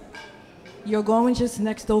Mona, you're going just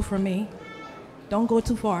next door from me. Don't go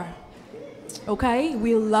too far. Okay?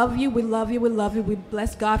 We love you, we love you, we love you. We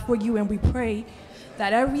bless God for you, and we pray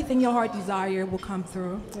that everything your heart desire will come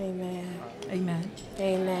through. Amen. Amen.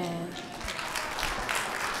 Amen.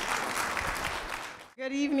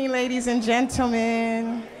 Good evening, ladies and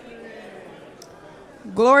gentlemen.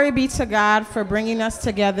 Glory be to God for bringing us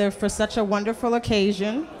together for such a wonderful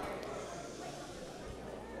occasion.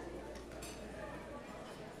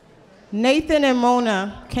 Nathan and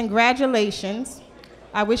Mona, congratulations.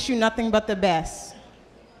 I wish you nothing but the best.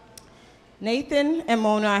 Nathan and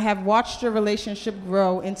Mona, I have watched your relationship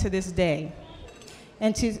grow into this day.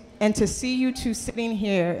 And to see you two sitting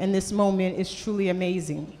here in this moment is truly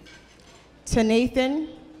amazing. To Nathan,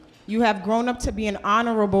 you have grown up to be an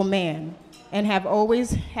honorable man and have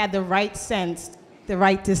always had the right sense, the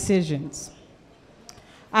right decisions.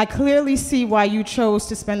 I clearly see why you chose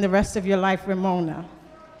to spend the rest of your life with Mona.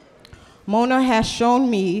 Mona has shown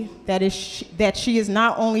me that she is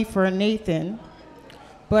not only for Nathan,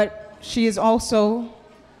 but she is also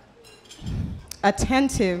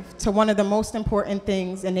attentive to one of the most important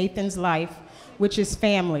things in Nathan's life, which is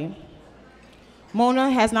family. Mona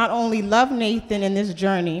has not only loved Nathan in this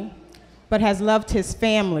journey, but has loved his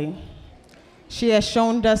family. She has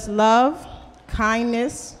shown us love,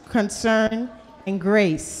 kindness, concern, and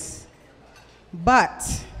grace.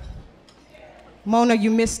 But, Mona, you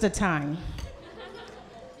missed the time.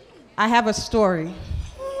 I have a story.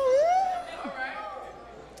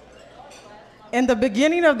 In the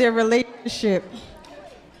beginning of their relationship,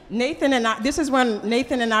 Nathan and I, this is when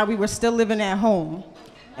Nathan and I, we were still living at home.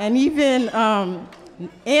 And even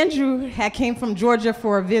Andrew had came from Georgia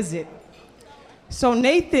for a visit. So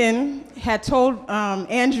Nathan had told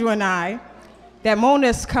Andrew and I that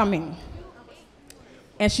Mona's coming,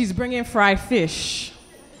 and she's bringing fried fish.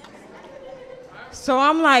 So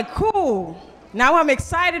I'm like, cool. Now I'm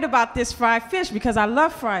excited about this fried fish because I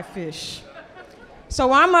love fried fish.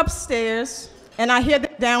 So I'm upstairs, and I hear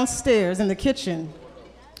them downstairs in the kitchen.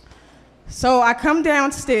 So I come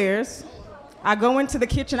downstairs, I go into the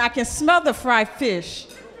kitchen, I can smell the fried fish,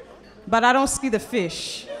 but I don't see the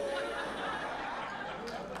fish.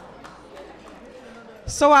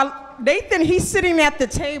 So Nathan, he's sitting at the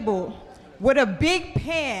table with a big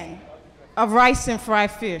pan of rice and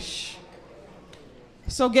fried fish.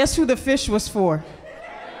 So guess who the fish was for?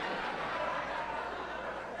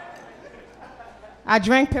 I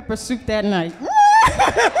drank pepper soup that night.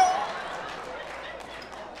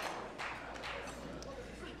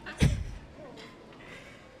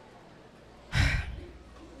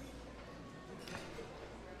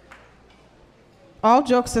 All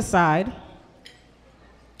jokes aside,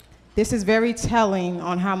 this is very telling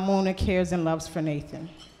on how Mona cares and loves for Nathan.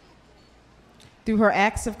 Through her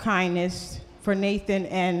acts of kindness for Nathan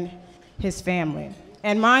and his family.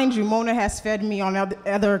 And mind you, Mona has fed me on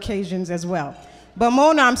other occasions as well. But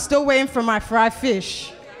Mona, I'm still waiting for my fried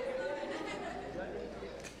fish.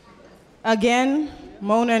 Again,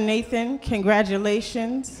 Mona and Nathan,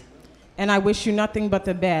 congratulations. And I wish you nothing but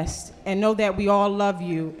the best. And know that we all love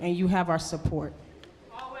you and you have our support.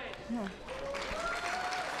 Always. Yeah.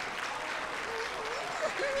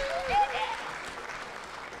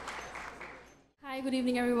 Hi, good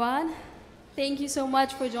evening, everyone. Thank you so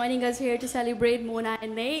much for joining us here to celebrate Mona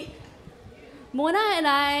and Nate. Mona and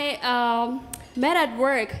I met at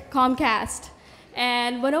work, Comcast,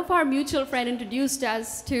 and one of our mutual friends introduced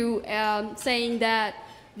us to saying that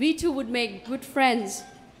we two would make good friends.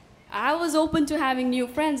 I was open to having new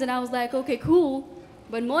friends, and I was like, okay, cool.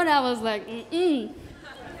 But Mona was like, mm-mm.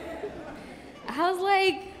 I was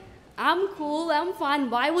like, I'm cool, I'm fun.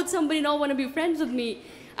 Why would somebody not want to be friends with me?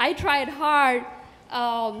 I tried hard.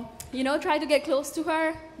 Tried to get close to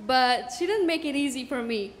her, but she didn't make it easy for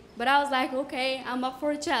me. But I was like, okay, I'm up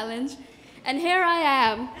for a challenge. And here I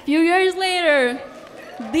am, a few years later,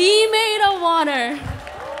 the maid of honor.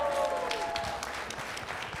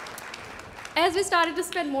 As we started to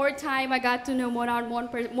spend more time, I got to know Mona on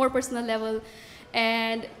more personal level.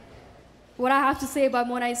 And what I have to say about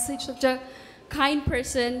Mona is such a kind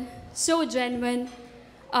person, so genuine,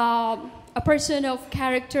 a person of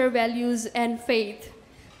character, values, and faith.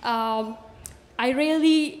 I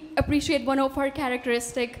really appreciate one of her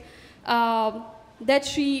characteristics, that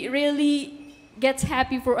she really gets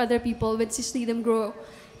happy for other people when she sees them grow.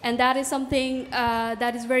 And that is something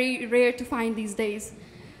that is very rare to find these days.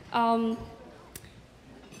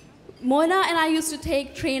 Mona and I used to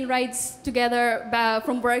take train rides together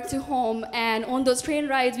from work to home, and on those train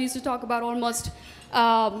rides we used to talk about almost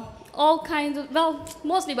all kinds of, well,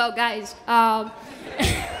 mostly about guys.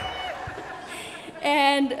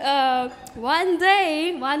 And one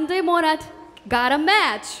day Mona got a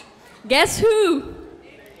match. Guess who?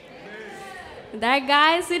 That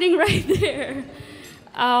guy sitting right there.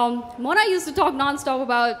 Mona used to talk nonstop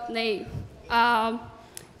about Nate,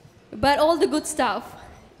 but all the good stuff.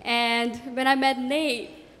 And when I met Nate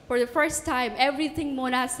for the first time, everything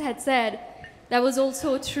Mona had said, that was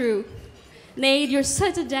also true. Nate, you're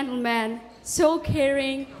such a gentleman, so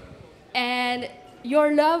caring, and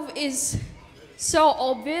your love is so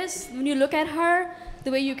obvious when you look at her, the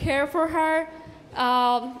way you care for her,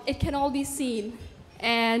 it can all be seen.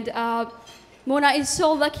 And Mona is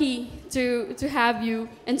so lucky to have you,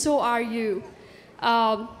 and so are you.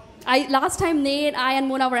 Last time Nate, I and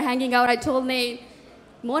Mona were hanging out, I told Nate,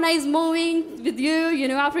 Mona is moving with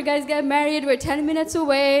you, after you guys get married, we're 10 minutes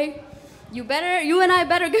away. You and I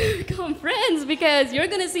better become friends because you're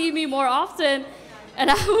gonna see me more often,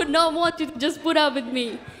 and I would not want you to just put up with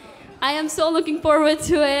me. I am so looking forward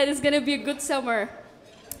to it. It's gonna be a good summer.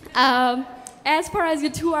 As far as you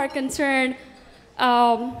two are concerned,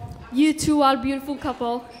 you two are a beautiful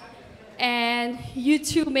couple, and you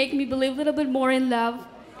two make me believe a little bit more in love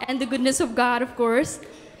and the goodness of God, of course.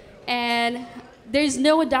 And there's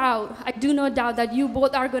no doubt, I do no doubt that you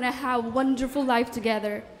both are gonna have a wonderful life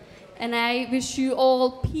together. And I wish you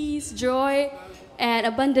all peace, joy, and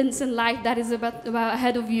abundance in life that is about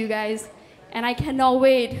ahead of you guys. And I cannot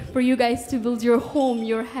wait for you guys to build your home,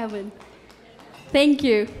 your heaven. Thank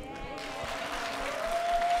you.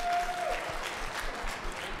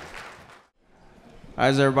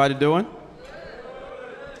 How's everybody doing?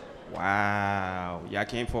 Wow, y'all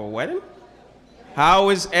came for a wedding? How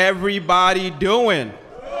is everybody doing?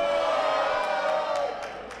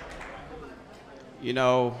 You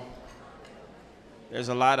know, there's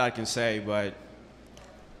a lot I can say, but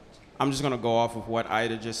I'm just gonna go off of what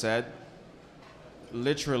Ida just said.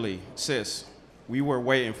 Literally, sis, we were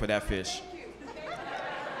waiting for that fish.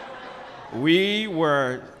 We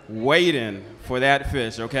were waiting for that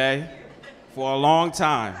fish, okay? For a long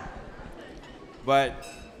time. But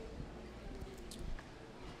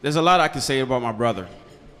there's a lot I can say about my brother.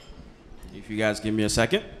 If you guys give me a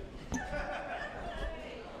second.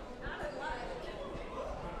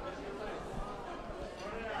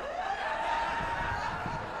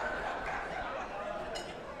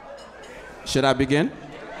 Should I begin?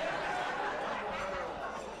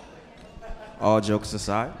 All jokes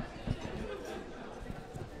aside,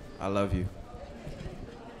 I love you.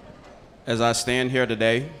 As I stand here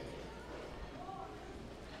today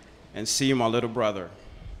and see my little brother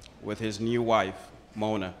with his new wife,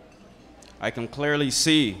 Mona, I can clearly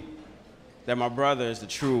see that my brother is the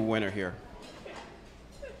true winner here.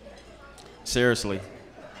 Seriously.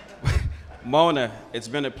 Mona, it's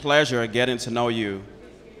been a pleasure getting to know you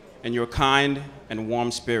and your kind and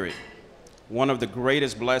warm spirit. One of the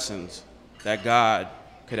greatest blessings that God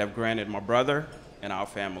could have granted my brother and our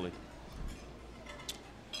family.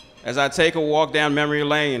 As I take a walk down memory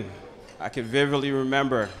lane, I can vividly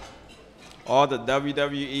remember all the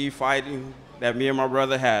WWE fighting that me and my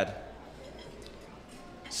brother had.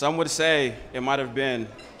 Some would say it might have been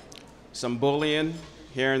some bullying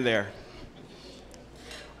here and there,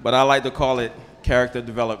 but I like to call it character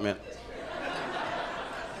development.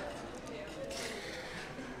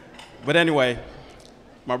 But anyway,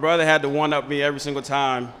 my brother had to one-up me every single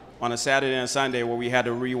time on a Saturday and Sunday where we had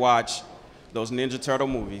to rewatch those Ninja Turtle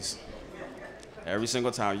movies. Every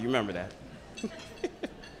single time, you remember that.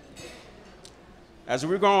 As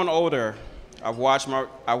we're growing older, I've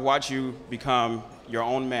watched you become your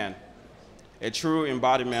own man, a true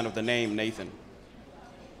embodiment of the name Nathan.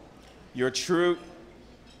 You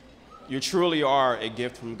truly are a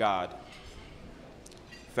gift from God.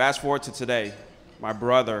 Fast forward to today, my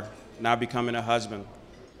brother now becoming a husband,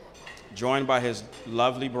 joined by his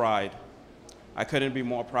lovely bride. I couldn't be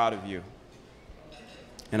more proud of you,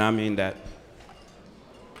 and I mean that.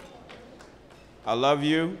 I love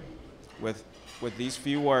you with these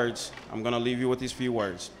few words. I'm gonna leave you with these few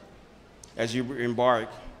words as you embark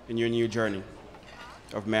in your new journey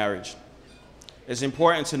of marriage. It's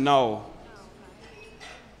important to know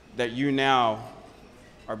that you now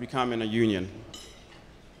are becoming a union.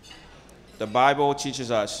 The Bible teaches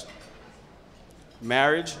us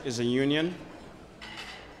marriage is a union.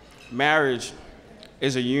 Marriage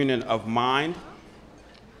is a union of mind,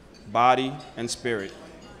 body, and spirit,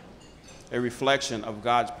 a reflection of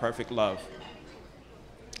God's perfect love.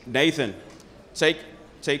 Nathan, take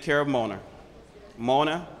care of Mona.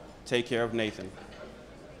 Mona, take care of Nathan.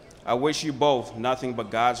 I wish you both nothing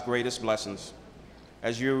but God's greatest blessings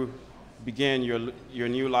as you begin your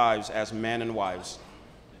new lives as men and wives.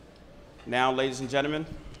 Now, ladies and gentlemen,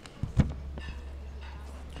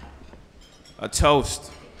 a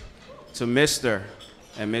toast to Mr.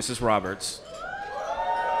 and Mrs. Roberts.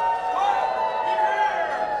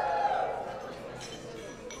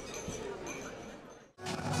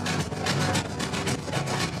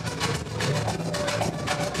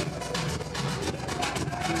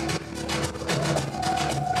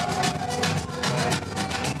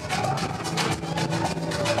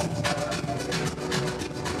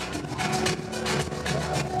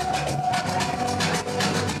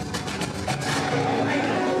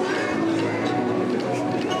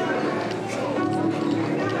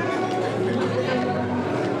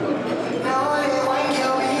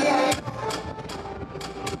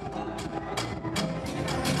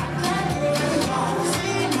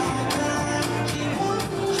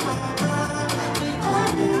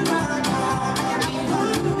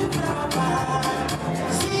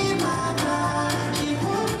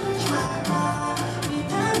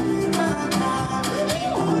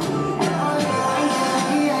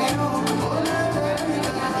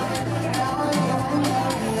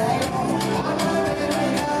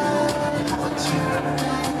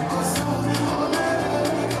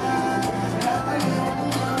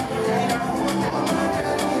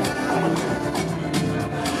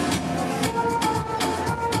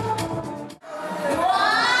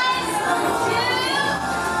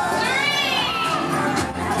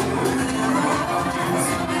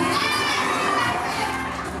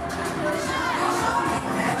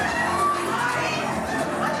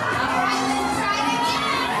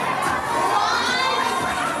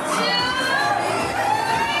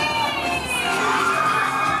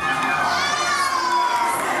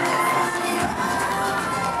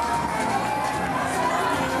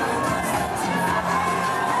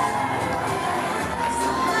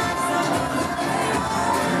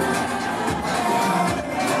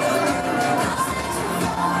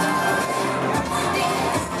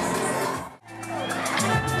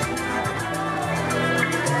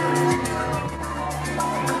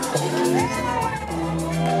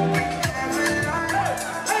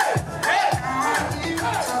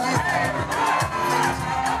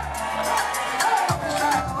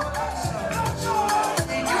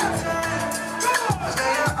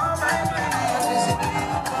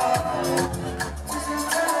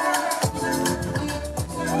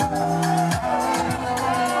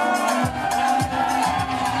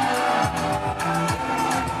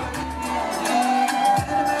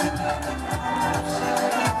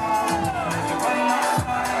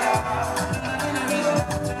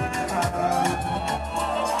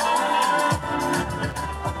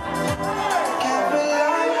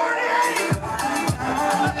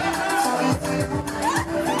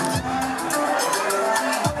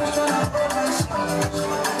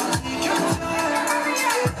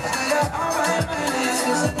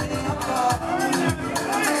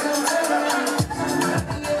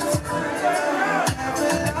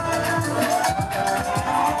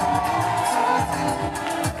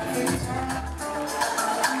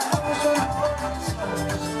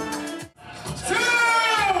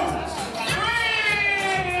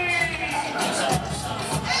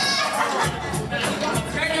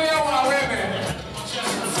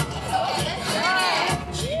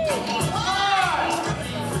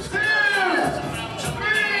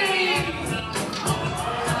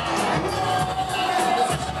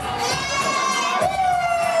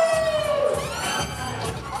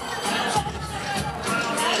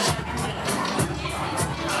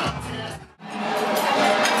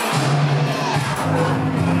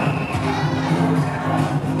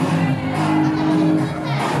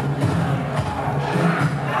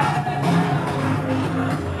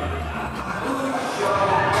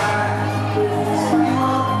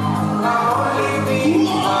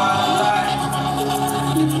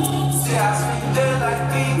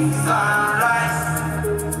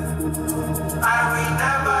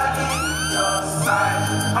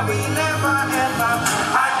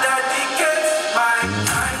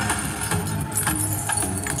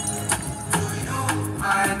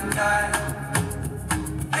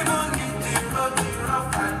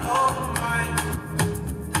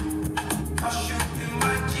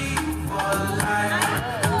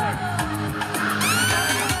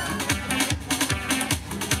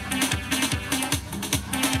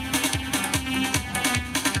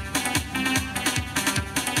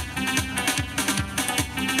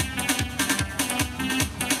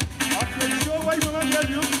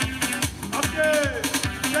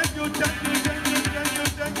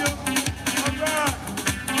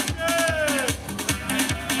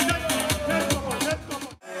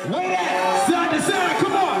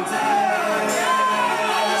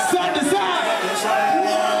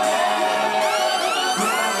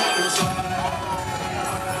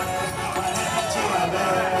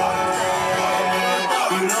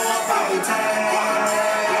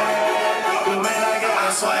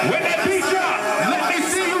 When that beat drop, let me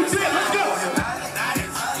see you dip. Let's go.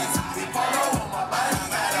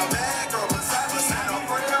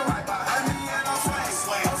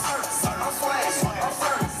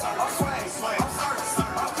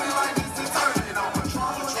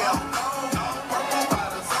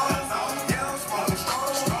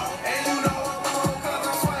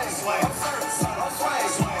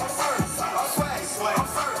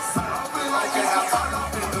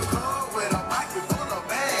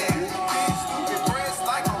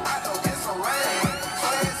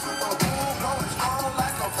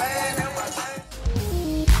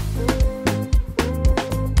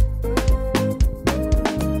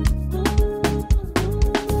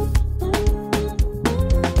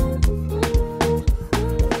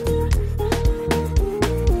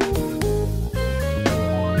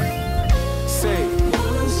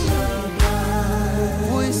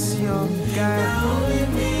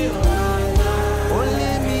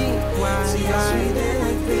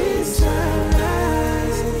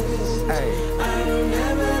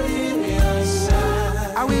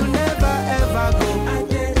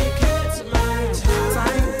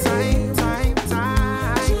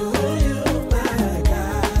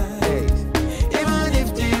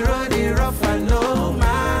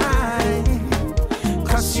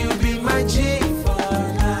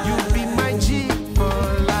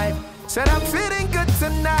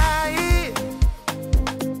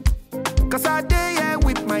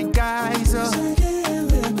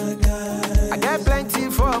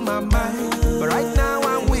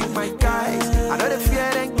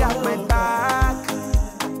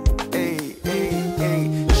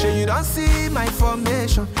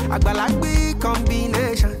 Agbalagbi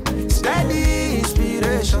combination, steady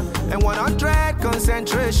inspiration, and 100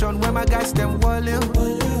 concentration. When my guys them wallow,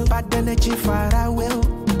 bad energy far away.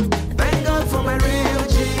 Thank God for my real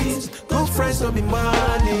G's, good friends to be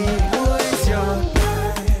money. Who is your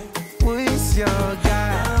guy? Who is your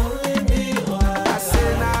guy? I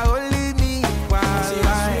say now only me. Why?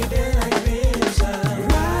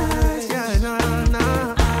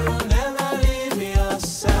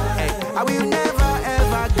 I will never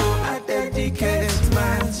ever go. I dedicate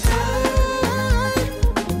my time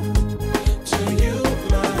to you,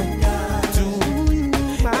 my God. To you,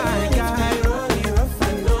 my God.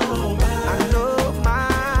 I know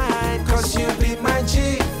mine, 'cause you be my G.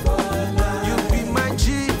 You be my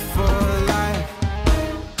G for life.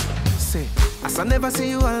 Say, as I never see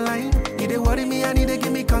you online, you dey worry me, I need to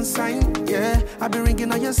give me consign. Yeah, I be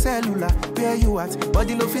ringing on your cellular. Where you at?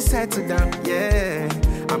 Body no fit settle down. Yeah,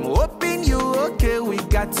 I'm hoping you okay. We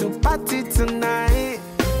got to party tonight.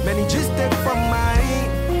 Many just take for mine.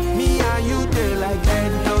 Me and you they like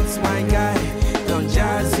head notes, my guy. Don't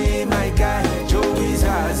jazzy, my guy. Joyous,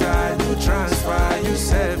 I do transfer. You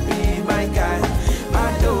said be my guy.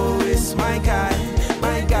 My dough is my guy,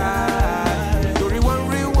 my guy. The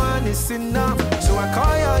real one is enough. So I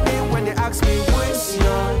call your name when they ask me who is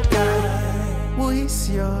your guy. Who is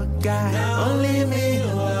your guy? Only me.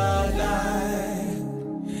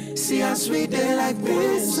 See us we day like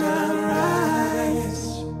this sunrise.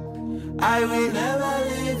 I will never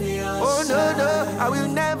leave you. Oh no, no, I will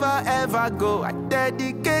never ever go. I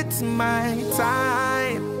dedicate my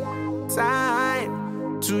time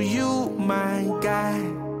to you, my guy.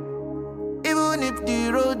 Even if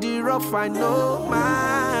the road is rough, I know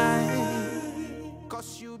mine.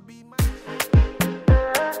 'Cause you be my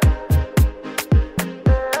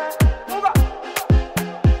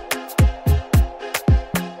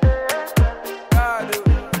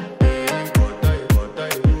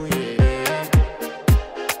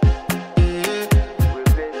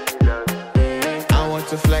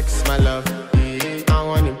to flex my love, I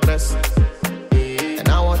want to impress, and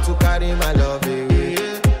I want to carry my love away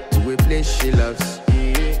to a place she loves.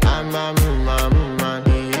 I'm a man,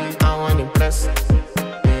 I want to impress,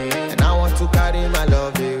 and I want to carry my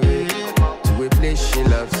love away to a place she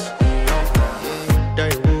loves.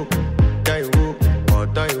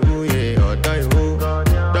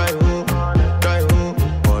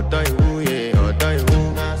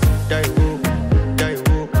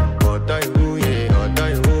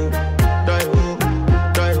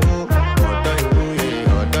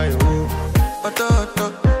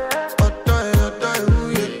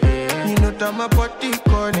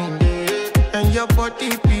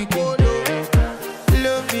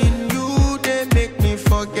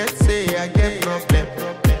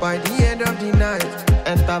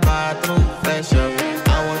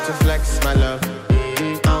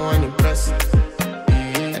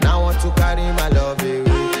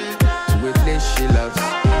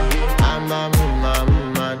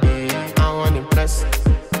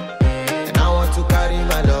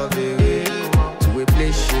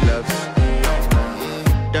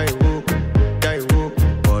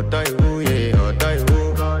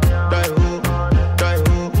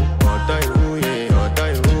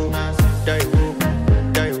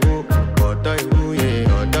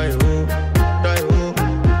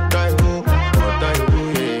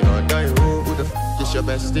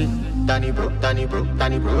 Danny bro, Danny bro,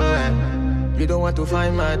 Danny bro. You don't want to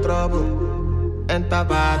find my trouble. Enter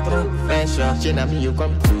bathroom, fresh up. She na me you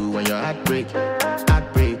come through when your heartbreak.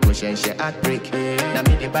 Heartbreak, pushing she heartbreak. Na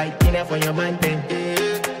me the bike dinner for your man thing.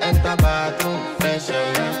 Enter bathroom, fresh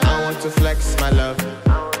up. I want to flex my love.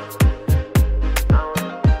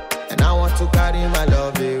 And I want to carry my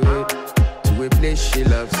love away to a place she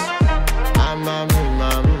loves. I'm a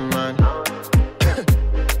man.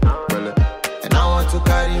 And I want to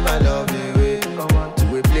carry my love away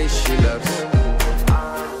to a place she loves.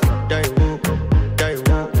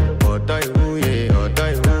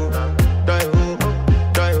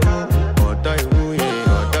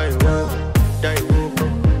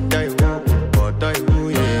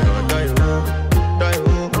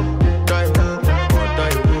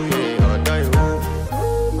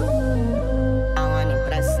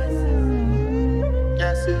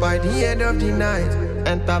 By the end of the night,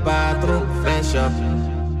 enter bathroom, fresh up.